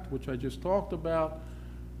Act, which I just talked about,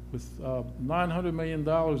 with $900 million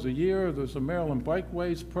a year. There's a Maryland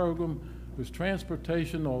Bikeways program. There's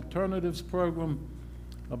Transportation Alternatives program,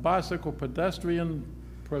 a bicycle pedestrian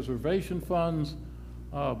preservation funds,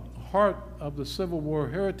 Heart of the Civil War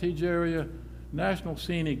Heritage Area, National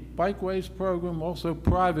Scenic Bikeways program. Also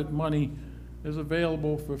private money is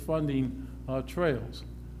available for funding trails.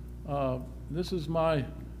 This is my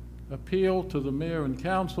appeal to the mayor and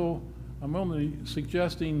council. I'm only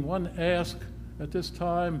suggesting one ask at this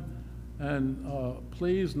time, and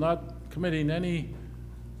please, not committing any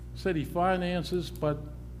city finances, but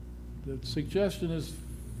the suggestion is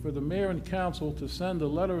for the mayor and council to send a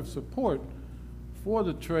letter of support for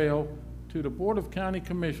the trail to the Board of County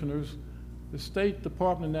Commissioners, the State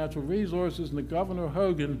Department of Natural Resources, and the Governor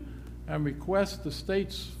Hogan, and request the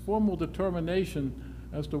state's formal determination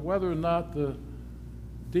as to whether or not the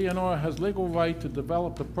DNR has legal right to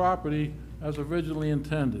develop the property as originally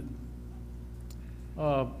intended.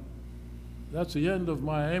 That's the end of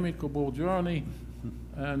my amicable journey,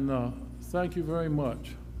 and thank you very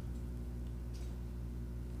much.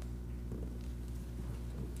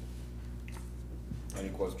 Any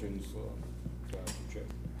questions,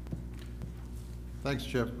 Chip? Thanks,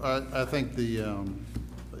 Chip. I think the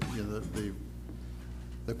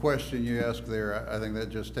question you asked there, I think that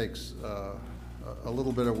just takes a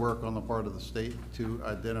little bit of work on the part of the state to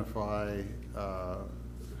identify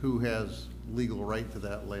who has legal right to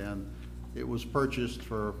that land. It was purchased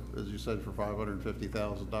for, as you said, for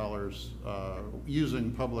 $550,000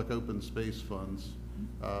 using public open space funds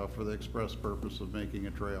for the express purpose of making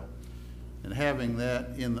a trail. And having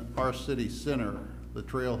that in our city center, the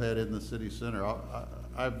trailhead in the city center,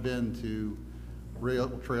 I've been to rail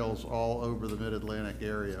trails all over the Mid-Atlantic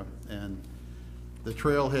area, and the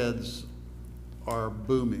trailheads are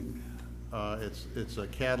booming. It's a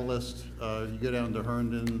catalyst. You go down to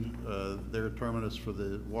Herndon, their terminus for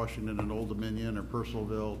the Washington and Old Dominion or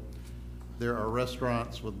Purcellville. There are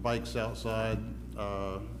restaurants with bikes outside.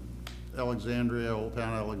 Alexandria, Old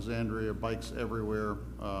Town Alexandria, bikes everywhere.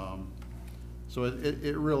 So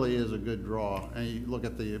it really is a good draw. And you look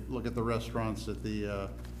at the restaurants at the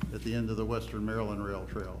end of the Western Maryland Rail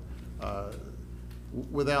Trail.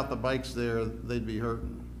 Without the bikes there, they'd be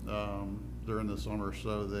hurting during the summer.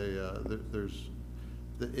 So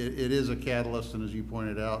it is a catalyst, and as you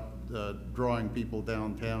pointed out, drawing people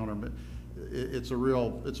downtown. It's a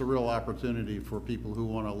real opportunity for people who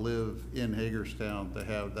want to live in Hagerstown to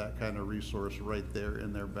have that kind of resource right there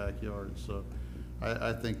in their backyard. So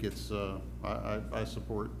I think it's I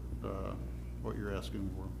support what you're asking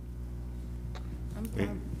for. I'm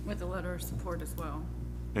fine with the letter of support as well.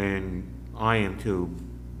 And I am too,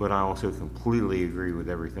 but I also completely agree with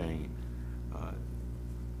everything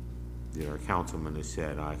that our councilman has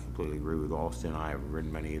said. I completely agree with Austin. I have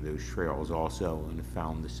ridden many of those trails also and have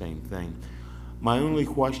found the same thing. My only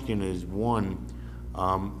question is, one,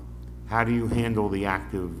 how do you handle the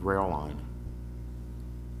active rail line?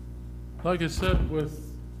 Like I said,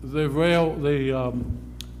 with the railroad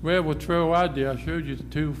trail out there, I showed you the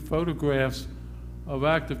 2 photographs of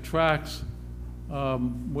active tracks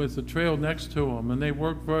with the trail next to them, and they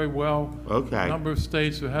work very well. Okay. A number of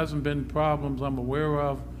states, there hasn't been problems I'm aware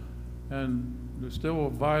of, and there's still a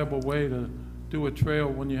viable way to do a trail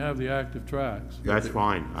when you have the active tracks. That's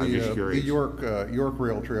fine. I'm just curious. The York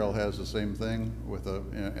Rail Trail has the same thing with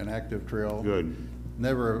an active trail. Good.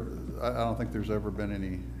 Never, I don't think there's ever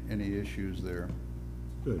been any issues there.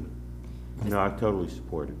 Good. No, I totally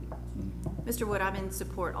support it. Mr. Wood, I'm in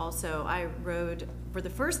support also. I rode for the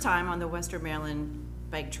first time on the Western Maryland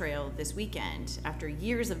Bike Trail this weekend after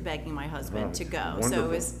years of begging my husband to go.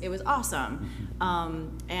 So it was awesome.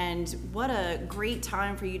 And what a great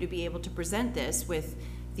time for you to be able to present this with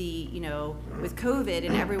with COVID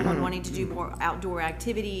and everyone wanting to do more outdoor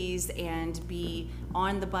activities and be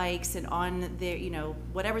on the bikes and on their,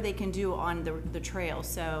 whatever they can do on the trail.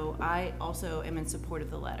 So I also am in support of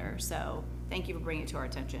the letter. So thank you for bringing it to our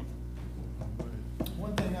attention.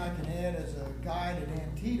 One thing I can add as a guide at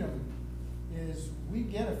Antietam is we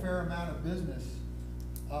get a fair amount of business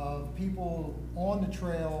of people on the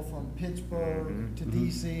trail from Pittsburgh to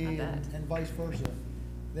DC and vice versa.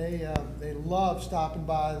 They love stopping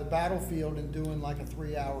by the battlefield and doing like a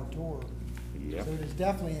 3-hour tour. Yep. So it has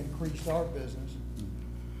definitely increased our business.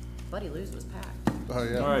 Buddy Lou's was packed. Oh,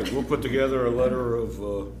 yeah. All right, we'll put together a letter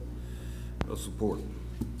of support.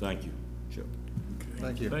 Thank you, Chip.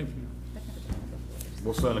 Thank you. Thank you.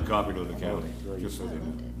 We'll send a copy to the county, just so they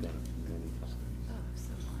know.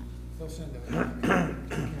 They'll send it.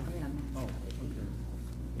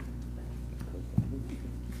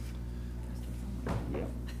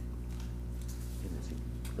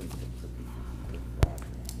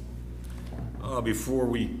 Before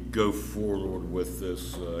we go forward with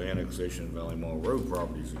this annexation of Valley Mall Road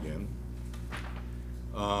properties again,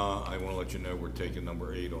 I want to let you know we're taking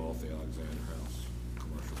number 8 off the Alexander House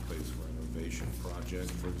commercial space renovation project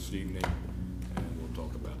for this evening, and we'll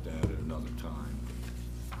talk about that at another time.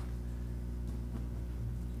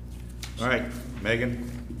 All right, Megan,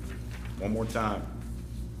 one more time.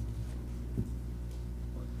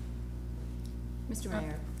 Mr.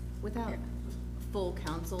 Mayor, without full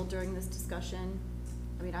council during this discussion,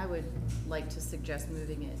 I mean, I would like to suggest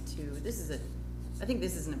moving it to, I think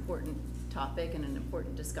this is an important topic and an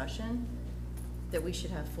important discussion, that we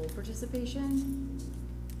should have full participation.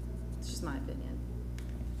 It's just my opinion.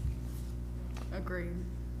 Agreed.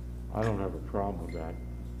 I don't have a problem with that,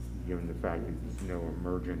 given the fact that there's no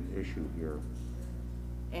emergent issue here.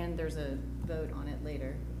 And there's a vote on it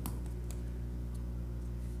later.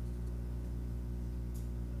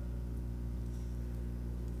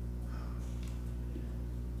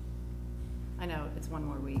 I know, it's one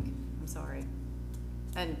more week. I'm sorry.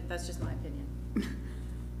 And that's just my opinion.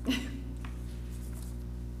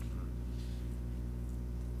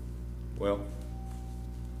 Well,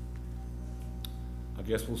 I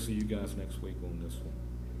guess we'll see you guys next week on this one.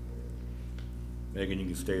 Megan, you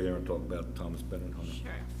can stay there and talk about Thomas Bennett Hunter.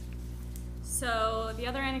 Sure. So the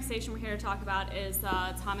other annexation we're here to talk about is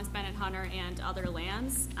Thomas Bennett Hunter and other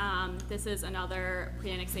lands. This is another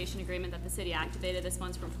pre-annexation agreement that the city activated. This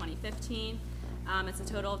one's from 2015. It's a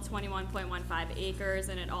total of 21.15 acres,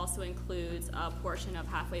 and it also includes a portion of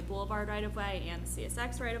Halfway Boulevard right-of-way and the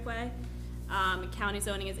CSX right-of-way. County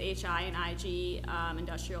zoning is HI and IG,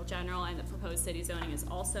 industrial general, and the proposed city zoning is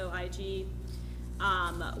also IG.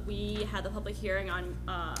 We had the public hearing on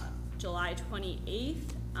July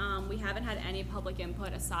 28th. We haven't had any public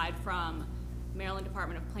input aside from Maryland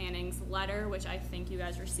Department of Planning's letter, which I think you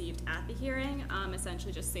guys received at the hearing.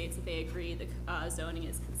 Essentially just states that they agree the zoning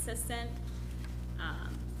is consistent.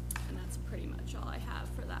 And that's pretty much all I have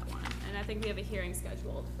for that one. And I think we have a hearing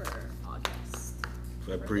scheduled for August.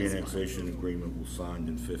 So that pre-annexation agreement was signed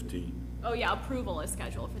in 15? Oh yeah, approval is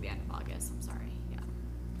scheduled for the end of August, I'm sorry, yeah.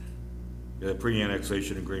 Yeah, the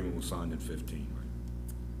pre-annexation agreement was signed in 15,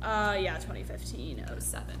 right? Yeah,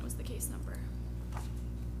 2015-07 was the case number.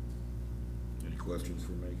 Any questions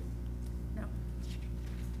for Megan? No.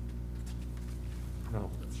 No.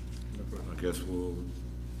 I guess we'll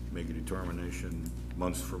make a determination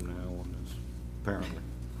months from now on this, apparently.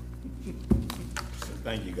 So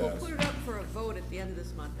thank you, We'll guys. put it up for a vote at the end of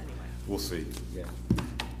this month anyway. We'll see. Yeah.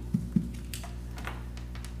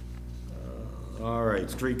 All right,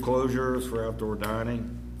 street closures for outdoor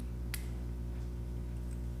dining.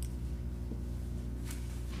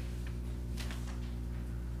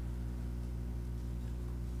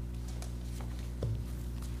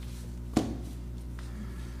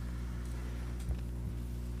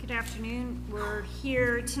 Good afternoon. We're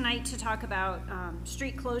here tonight to talk about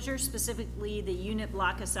street closures, specifically the unit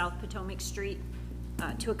block of South Potomac Street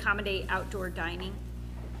to accommodate outdoor dining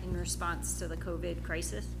in response to the COVID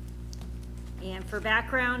crisis. And for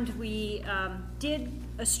background, we did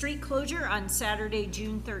a street closure on Saturday,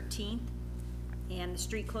 June 13th. And the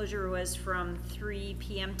street closure was from 3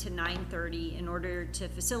 p.m. to 9:30 in order to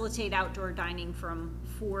facilitate outdoor dining from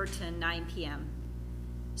 4 to 9 p.m.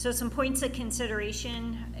 So some points of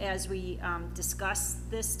consideration as we discuss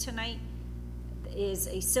this tonight is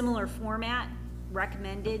a similar format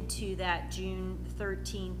recommended to that June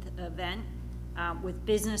 13th event, with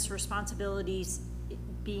business responsibilities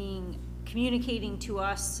being communicating to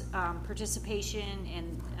us participation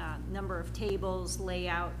and number of tables,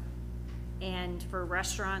 layout, and for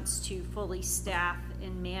restaurants to fully staff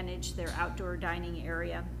and manage their outdoor dining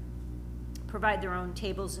area, provide their own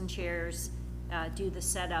tables and chairs, do the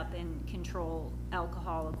setup and control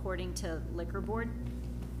alcohol according to liquor board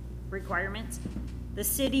requirements. The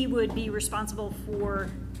city would be responsible for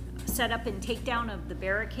setup and takedown of the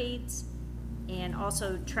barricades and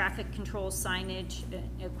also traffic control signage,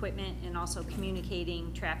 equipment, and also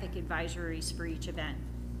communicating traffic advisories for each event.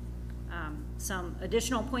 Some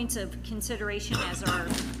additional points of consideration as our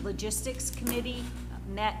logistics committee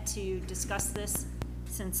met to discuss this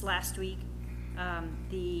since last week.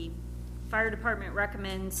 The fire department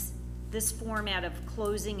recommends this format of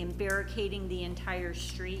closing and barricading the entire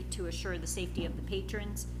street to assure the safety of the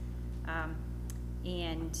patrons.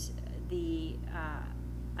 And the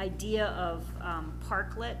idea of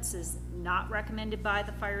parklets is not recommended by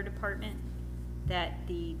the fire department, that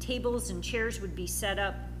the tables and chairs would be set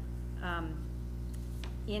up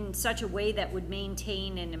in such a way that would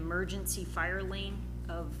maintain an emergency fire lane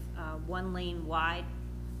of 1 lane wide.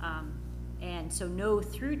 And so no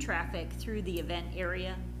through traffic through the event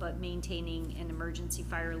area, but maintaining an emergency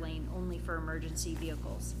fire lane only for emergency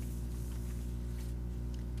vehicles.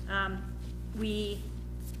 We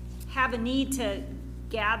have a need to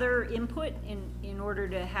gather input in order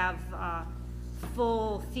to have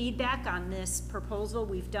full feedback on this proposal.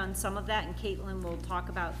 We've done some of that, and Caitlin will talk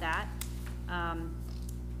about that.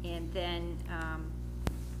 And then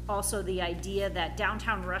also the idea that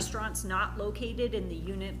downtown restaurants not located in the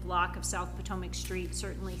unit block of South Potomac Street,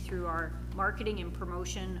 certainly through our marketing and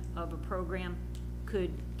promotion of a program,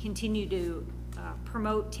 could continue to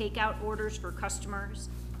promote takeout orders for customers.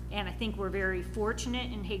 And I think we're very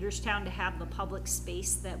fortunate in Hagerstown to have the public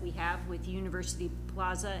space that we have with University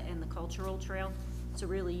Plaza and the Cultural Trail. So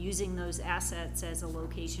really using those assets as a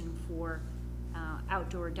location for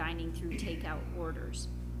outdoor dining through takeout orders.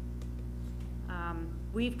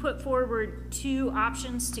 We've put forward 2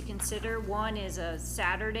 options to consider. One is a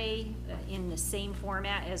Saturday in the same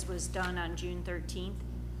format as was done on June 13th,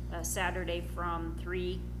 a Saturday from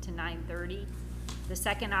 3 to 9:30. The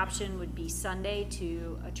second option would be Sunday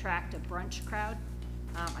to attract a brunch crowd.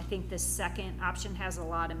 I think the second option has a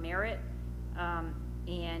lot of merit,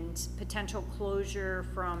 and potential closure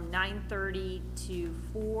from 9:30 to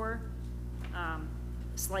 4.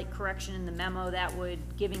 Slight correction in the memo, that would,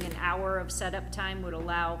 giving an hour of setup time would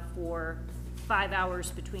allow for 5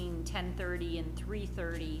 hours between 10:30 and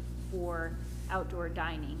 3:30 for outdoor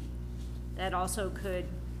dining. That also could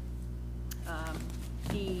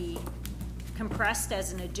be compressed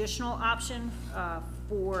as an additional option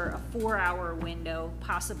for a 4-hour window,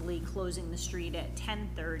 possibly closing the street at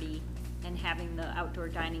 10:30 and having the outdoor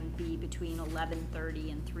dining be between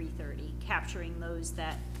 11:30 and 3:30, capturing those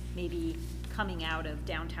that may be coming out of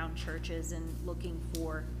downtown churches and looking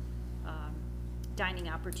for dining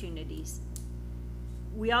opportunities.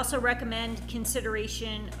 We also recommend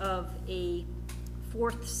consideration of a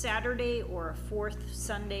 4th Saturday or a 4th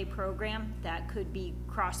Sunday program that could be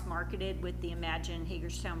cross-marketed with the Imagine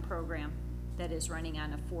Hagerstown program that is running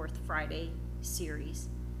on a 4th Friday series.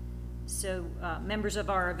 So members of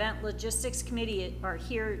our event logistics committee are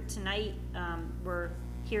here tonight. We're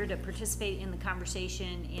here to participate in the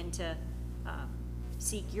conversation and to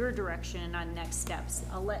seek your direction on next steps.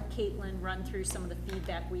 I'll let Caitlin run through some of the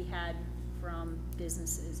feedback we had from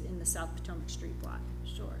businesses in the South Potomac Street block.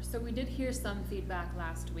 Sure. So we did hear some feedback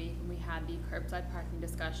last week when we had the curbside parking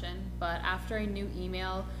discussion, but after a new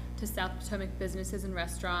email to South Potomac businesses and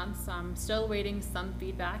restaurants, I'm still waiting some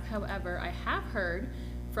feedback. However, I have heard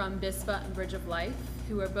from BISFA and Bridge of Life,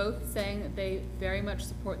 who are both saying that they very much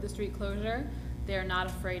support the street closure. They're not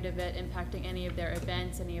afraid of it impacting any of their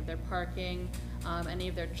events, any of their parking, any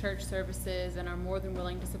of their church services, and are more than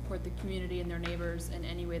willing to support the community and their neighbors in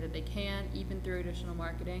any way that they can, even through additional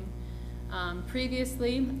marketing.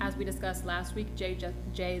 Previously, as we discussed last week, Jay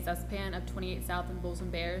Zuspan of 28 South and Bulls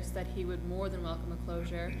and Bears said he would more than welcome a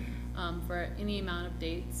closure for any amount of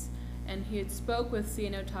dates. And he had spoke with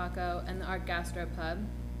C&O Taco and the Art Gastro Pub.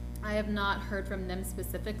 I have not heard from them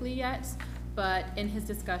specifically yet, but in his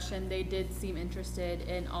discussion, they did seem interested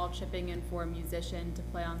in all chipping in for a musician to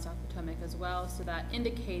play on South Potomac as well, so that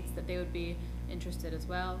indicates that they would be interested as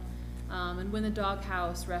well. And when the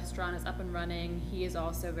Doghouse restaurant is up and running, he is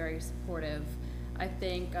also very supportive. I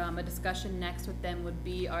think a discussion next with them would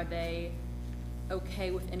be, are they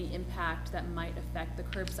okay with any impact that might affect the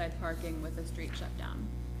curbside parking with a street shutdown?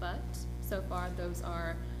 But so far, those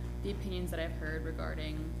are the opinions that I've heard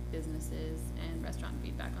regarding businesses and restaurant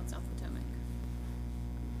feedback on South Potomac.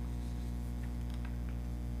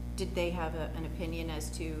 Did they have an opinion as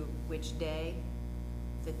to which day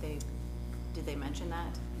that did they mention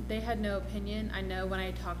that? They had no opinion. I know when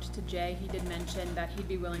I talked to Jay, he did mention that he'd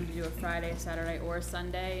be willing to do a Friday, Saturday, or a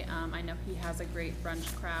Sunday. I know he has a great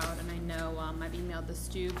brunch crowd, and I know I've emailed the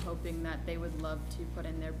Stube hoping that they would love to put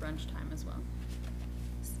in their brunch time as well.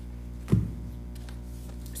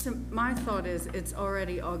 So my thought is, it's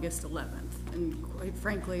already August 11th, and quite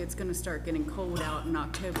frankly, it's gonna start getting cold out in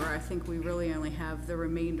October. I think we really only have the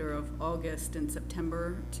remainder of August and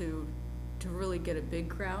September to really get a big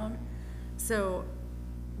crowd. So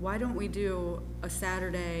why don't we do a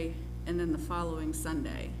Saturday and then the following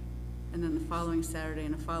Sunday, and then the following Saturday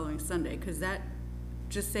and the following Sunday? Because that,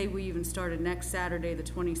 just say we even started next Saturday, the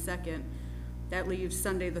 22nd, that leaves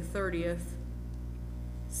Sunday the 30th,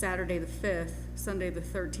 Saturday the 5th, Sunday the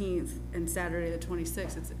 13th, and Saturday the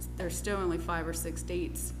 26th. There's still only 5 or 6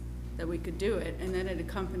 dates that we could do it, and then it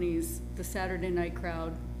accompanies the Saturday night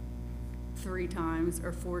crowd 3 times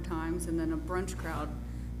or 4 times, and then a brunch crowd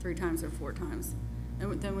 3 times or 4 times.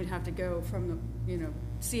 And then we'd have to go from the,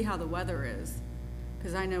 see how the weather is.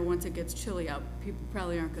 Because I know once it gets chilly out, people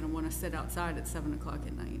probably aren't gonna wanna sit outside at 7 o'clock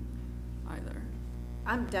at night either.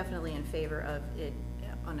 I'm definitely in favor of it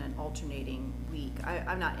on an alternating week.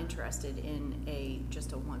 I'm not interested in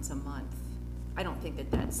just a once a month. I don't think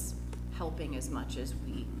that that's helping as much as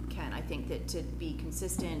we can. I think that to be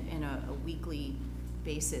consistent in a weekly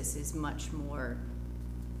basis is much more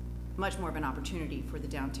of an opportunity for the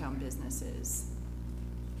downtown businesses.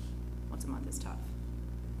 Once a month is tough.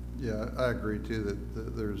 Yeah, I agree too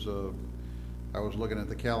that there's I was looking at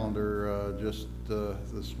the calendar just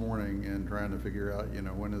this morning and trying to figure out,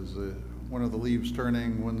 when are the leaves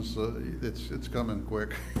turning? It's coming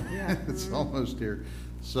quick. Yeah. It's almost here.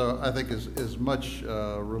 So I think as much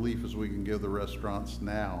relief as we can give the restaurants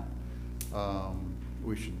now,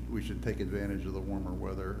 we should take advantage of the warmer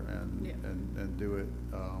weather and do it.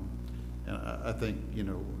 And I think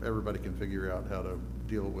everybody can figure out how to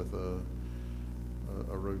deal with a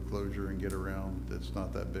road closure and get around. It's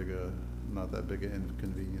not that big a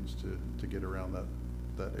inconvenience to get around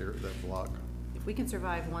that block. If we can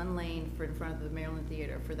survive one lane in front of the Maryland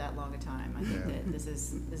Theater for that long a time, I think that this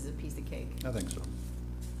is a piece of cake. I think so.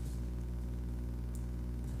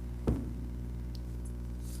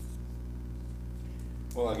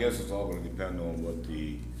 Well, I guess it's all gonna depend on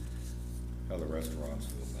how the restaurants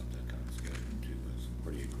feel about that kind of schedule too. It's a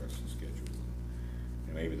pretty aggressive schedule.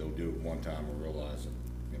 And maybe they'll do it one time and realize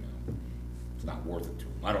that, it's not worth it to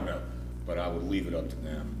them. I don't know, but I would leave it up to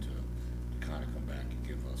them to kind of come back and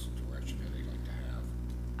give us a direction that they'd like to have.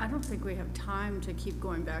 I don't think we have time to keep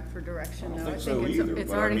going back for direction. I don't though. think so either,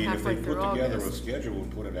 it's but I already mean, if halfway they through put together a August. schedule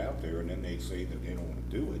and put it out there and then they say that they don't wanna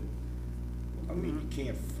do it, I mean, you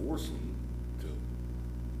can't force them to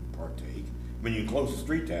partake. I mean, you can close the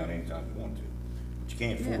street down anytime you want to, but you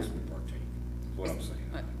can't force them to partake, is what I'm saying.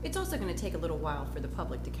 It's also gonna take a little while for the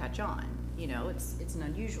public to catch on. It's an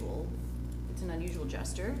unusual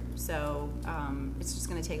gesture, so it's just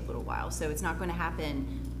gonna take a little while. So it's not gonna happen,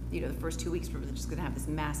 the first 2 weeks, we're just gonna have this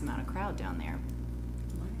mass amount of crowd down there.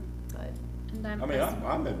 But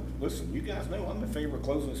Listen, you guys know, I'm in favor of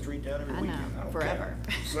closing the street down every weekend. I don't forever.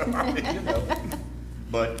 care. So,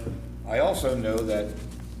 But I also know that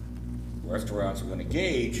restaurants are gonna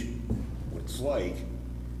gauge what it's like,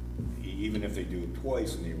 even if they do it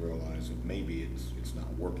twice and they realize that maybe it's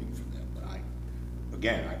not working for them. But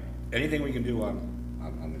anything we can do, I'm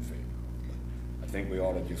in favor. But I think we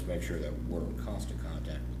ought to just make sure that we're in constant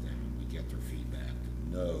contact with them and we get their feedback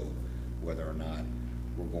to know whether or not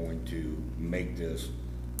we're going to make this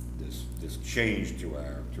change to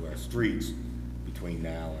our streets between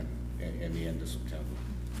now and the end of September,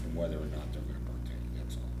 and whether or not they're going to partake.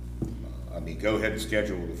 That's all. I mean, go ahead and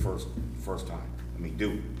schedule the first time. I mean,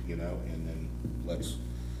 do it, you know, and then let's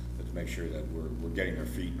make sure that we're getting their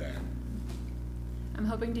feedback. I'm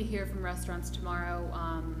hoping to hear from restaurants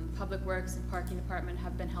tomorrow. Public Works and Parking Department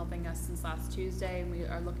have been helping us since last Tuesday, and we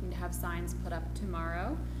are looking to have signs put up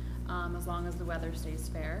tomorrow, as long as the weather stays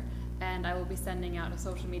fair. And I will be sending out a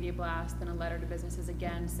social media blast and a letter to businesses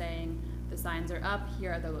again saying the signs are up,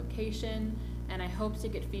 here are the location, and I hope to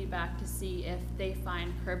get feedback to see if they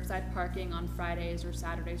find curbside parking on Fridays or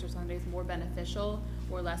Saturdays or Sundays more beneficial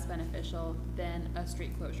or less beneficial than a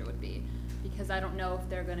street closure would be. Because I don't know if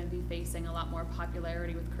they're gonna be facing a lot more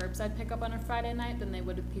popularity with curbside pickup on a Friday night than they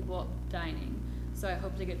would with people dining. So I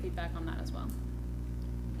hope to get feedback on that as well.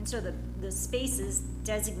 And so the spaces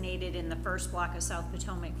designated in the first block of South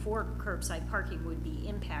Potomac for curbside parking would be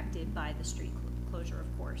impacted by the street closure,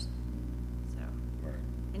 of course. So, Right.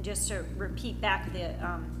 and just to repeat back the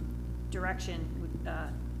direction,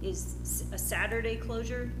 is a Saturday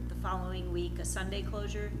closure, the following week a Sunday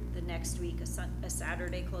closure, the next week a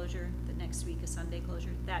Saturday closure, the next week a Sunday closure,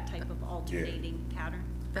 that type of alternating pattern?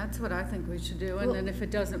 That's what I think we should do, and then if it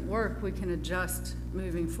doesn't work, we can adjust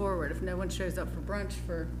moving forward. If no one shows up for brunch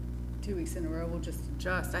for 2 weeks in a row, we'll just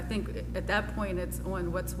adjust. I think at that point, it's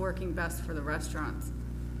on what's working best for the restaurants.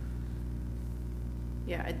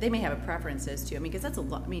 Yeah, they may have a preference as to, I mean, because that's a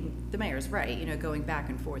lot, I mean, the mayor's right, you know, going back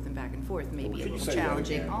and forth may be a Can you little say that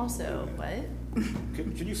challenging again? also, what?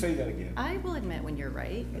 Can you say that again? I will admit when you're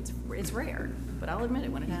right, it's rare, but I'll admit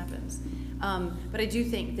it when it happens. But I do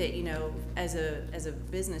think that, you know, as a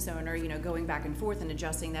business owner, you know, going back and forth and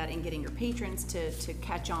adjusting that and getting your patrons to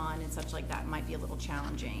catch on and such like that might be a little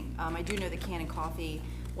challenging. I do know that Cannon Coffee,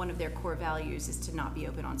 one of their core values is to not be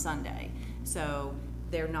open on Sunday. So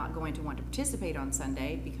they're not going to want to participate on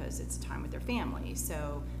Sunday because it's time with their family.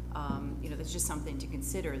 So, you know, that's just something to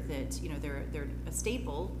consider that, you know, they're a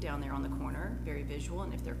staple down there on the corner, very visual,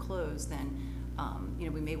 and if they're closed, then, you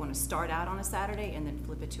know, we may want to start out on a Saturday and then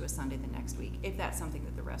flip it to a Sunday the next week, if that's something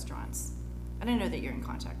that the restaurants, I don't know that you're in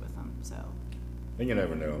contact with them, so. And you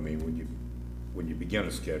never know. I mean, when you begin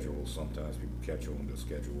a schedule, sometimes people catch on to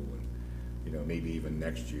schedule, and, you know, maybe even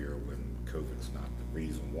next year when COVID's not the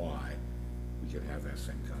reason why, we could have that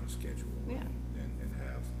same kind of schedule. Yeah. And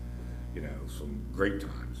have, you know, some great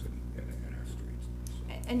times in our streets. So.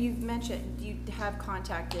 And you've mentioned, you have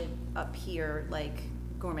contacted up here, like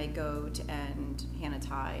Gourmet Goat and Hannah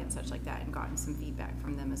Thai and such like that, and gotten some feedback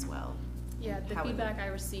from them as well. Yeah, the How it feedback I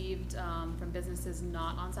received from businesses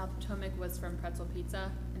not on South Potomac was from Pretzel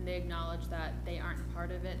Pizza, and they acknowledged that they aren't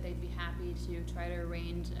part of it. They'd be happy to try to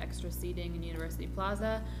arrange extra seating in University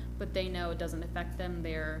Plaza, but they know it doesn't affect them.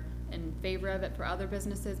 They're in favor of it for other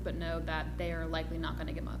businesses, but know that they are likely not going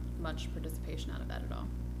to get much participation out of that at all.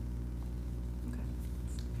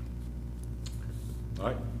 All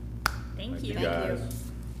right. Thank you. Guys.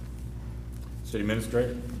 City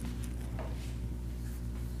Administrator?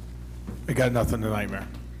 I got nothing tonight, Mayor.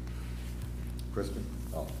 Kristen?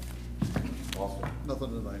 Oh. Austin?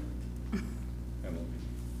 Nothing tonight. Emily?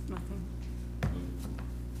 Nothing.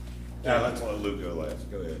 Yeah, let's let Luke go last.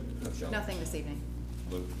 Go ahead. Michelle. Nothing this evening.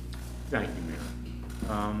 Luke? Thank you,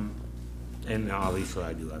 Mayor. And obviously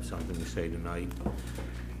I do have something to say tonight.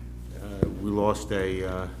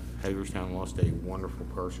 Hagerstown lost a wonderful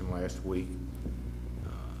person last week.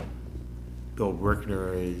 Bill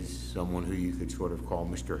Brickner is someone who you could sort of call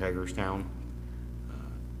Mr. Hagerstown.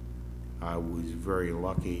 I was very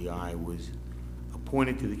lucky. I was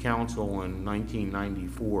appointed to the council in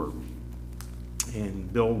 1994,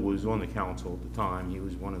 and Bill was on the council at the time. He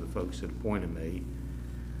was one of the folks that appointed me,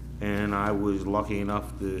 and I was lucky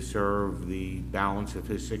enough to serve the balance of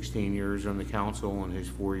his 16 years on the council and his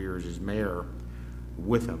 4 years as mayor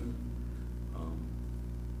with him.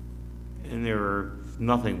 And there are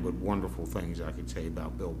nothing but wonderful things I could say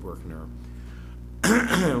about Bill Brickner.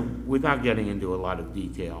 Without getting into a lot of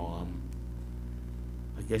detail,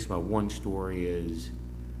 I guess my one story is,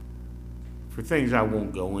 for things I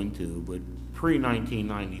won't go into, but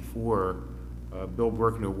pre-1994, Bill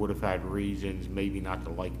Brickner would have had reasons maybe not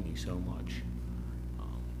to like me so much.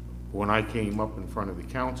 When I came up in front of the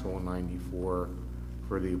council in '94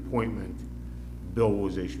 for the appointment, Bill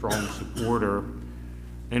was a strong supporter,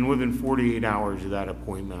 and within 48 hours of that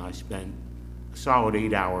appointment, I spent a solid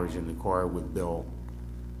 8 hours in the car with Bill,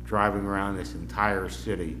 driving around this entire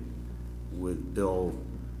city with Bill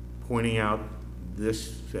pointing out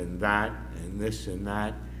this and that and this and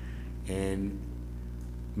that, and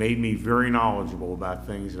made me very knowledgeable about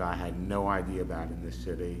things that I had no idea about in this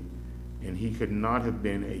city. And he could not have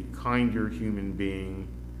been a kinder human being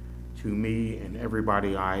to me and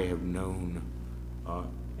everybody I have known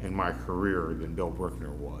in my career than Bill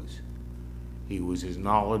Brickner was. He was as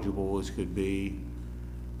knowledgeable as could be,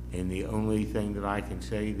 and the only thing that I can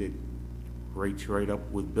say that rates right up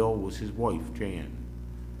with Bill was his wife, Jan,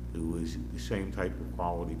 who was the same type of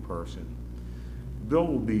quality person. Bill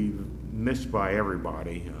will be missed by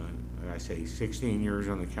everybody. I say 16 years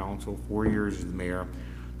on the council, 4 years as the mayor,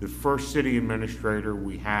 the first city administrator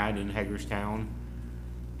we had in Hagerstown,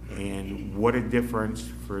 and what a difference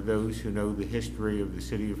for those who know the history of the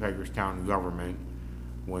city of Hagerstown government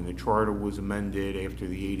when the charter was amended after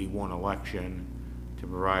the '81 election to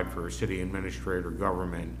provide for a city administrator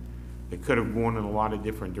government. It could have gone in a lot of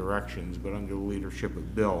different directions, but under the leadership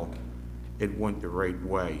of Bill, it went the right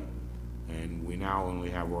way. And we now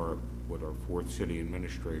only have our fourth city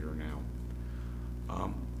administrator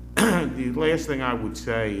now. The last thing I would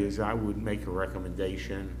say is I would make a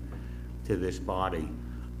recommendation to this body.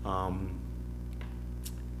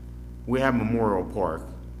 We have Memorial Park,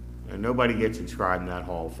 and nobody gets inscribed in that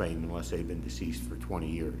Hall of Fame unless they've been deceased for 20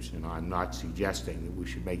 years, and I'm not suggesting that we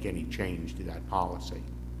should make any change to that policy.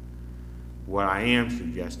 What I am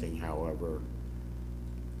suggesting, however,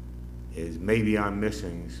 is maybe I'm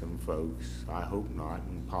missing some folks. I hope not,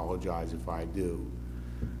 and apologize if I do.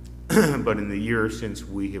 But in the years since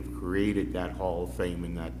we have created that Hall of Fame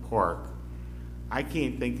in that park, I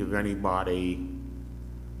can't think of anybody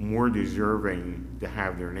more deserving to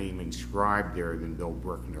have their name inscribed there than Bill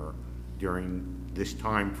Brickner during this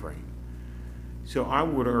time frame. So I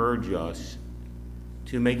would urge us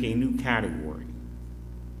to make a new category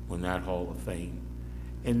on that Hall of Fame,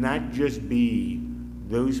 and not just be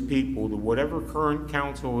those people that whatever current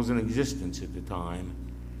council is in existence at the time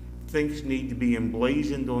thinks need to be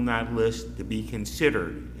emblazoned on that list to be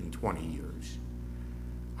considered in 20 years.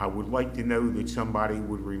 I would like to know that somebody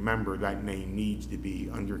would remember that name needs to be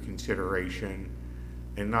under consideration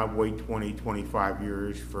and not wait 20, 25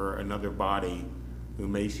 years for another body who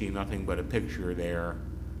may see nothing but a picture there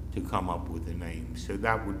to come up with a name. So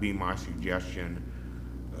that would be my suggestion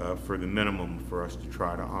for the minimum for us to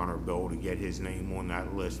try to honor Bill, to get his name on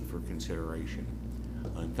that list for consideration.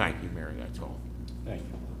 Thank you, Mayor, that's all. Thank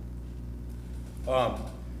you.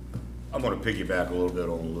 I'm going to piggyback a little bit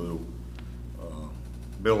on Lou.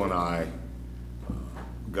 Bill and I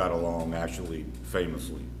got along actually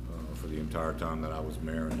famously for the entire time that I was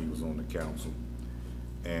mayor and he was on the council.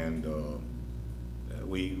 And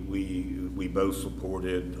we both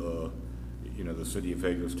supported you know, the city of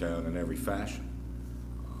Hagerstown in every fashion.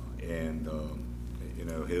 And you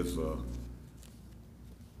know,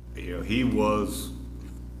 he was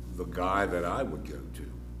the guy that I would go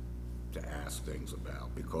to ask things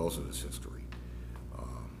about because of his history.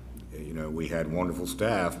 You know, we had wonderful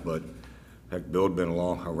staff, but heck, Bill had been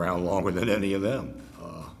around longer than any of them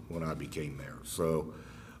when I became mayor. So,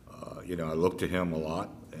 you know, I looked to him a lot,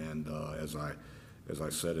 and as I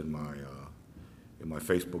said in my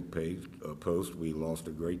Facebook page post, we lost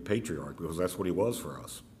a great patriarch because that's what he was for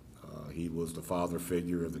us. He was the father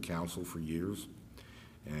figure of the council for years,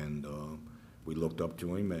 and we looked up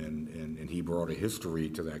to him, and he brought a history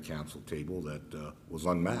to that council table that was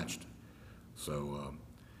unmatched. So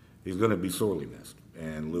he's going to be sorely missed.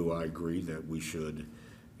 And Lou, I agree that we should,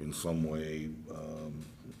 in some way,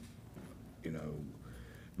 you know,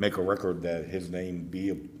 make a record that his name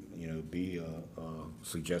be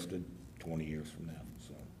suggested 20 years from now.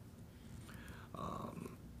 So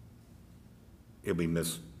he'll be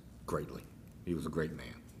missed greatly. He was a great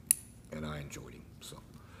man, and I enjoyed him. So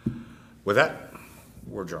with that,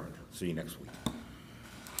 we're adjourned. See you next week.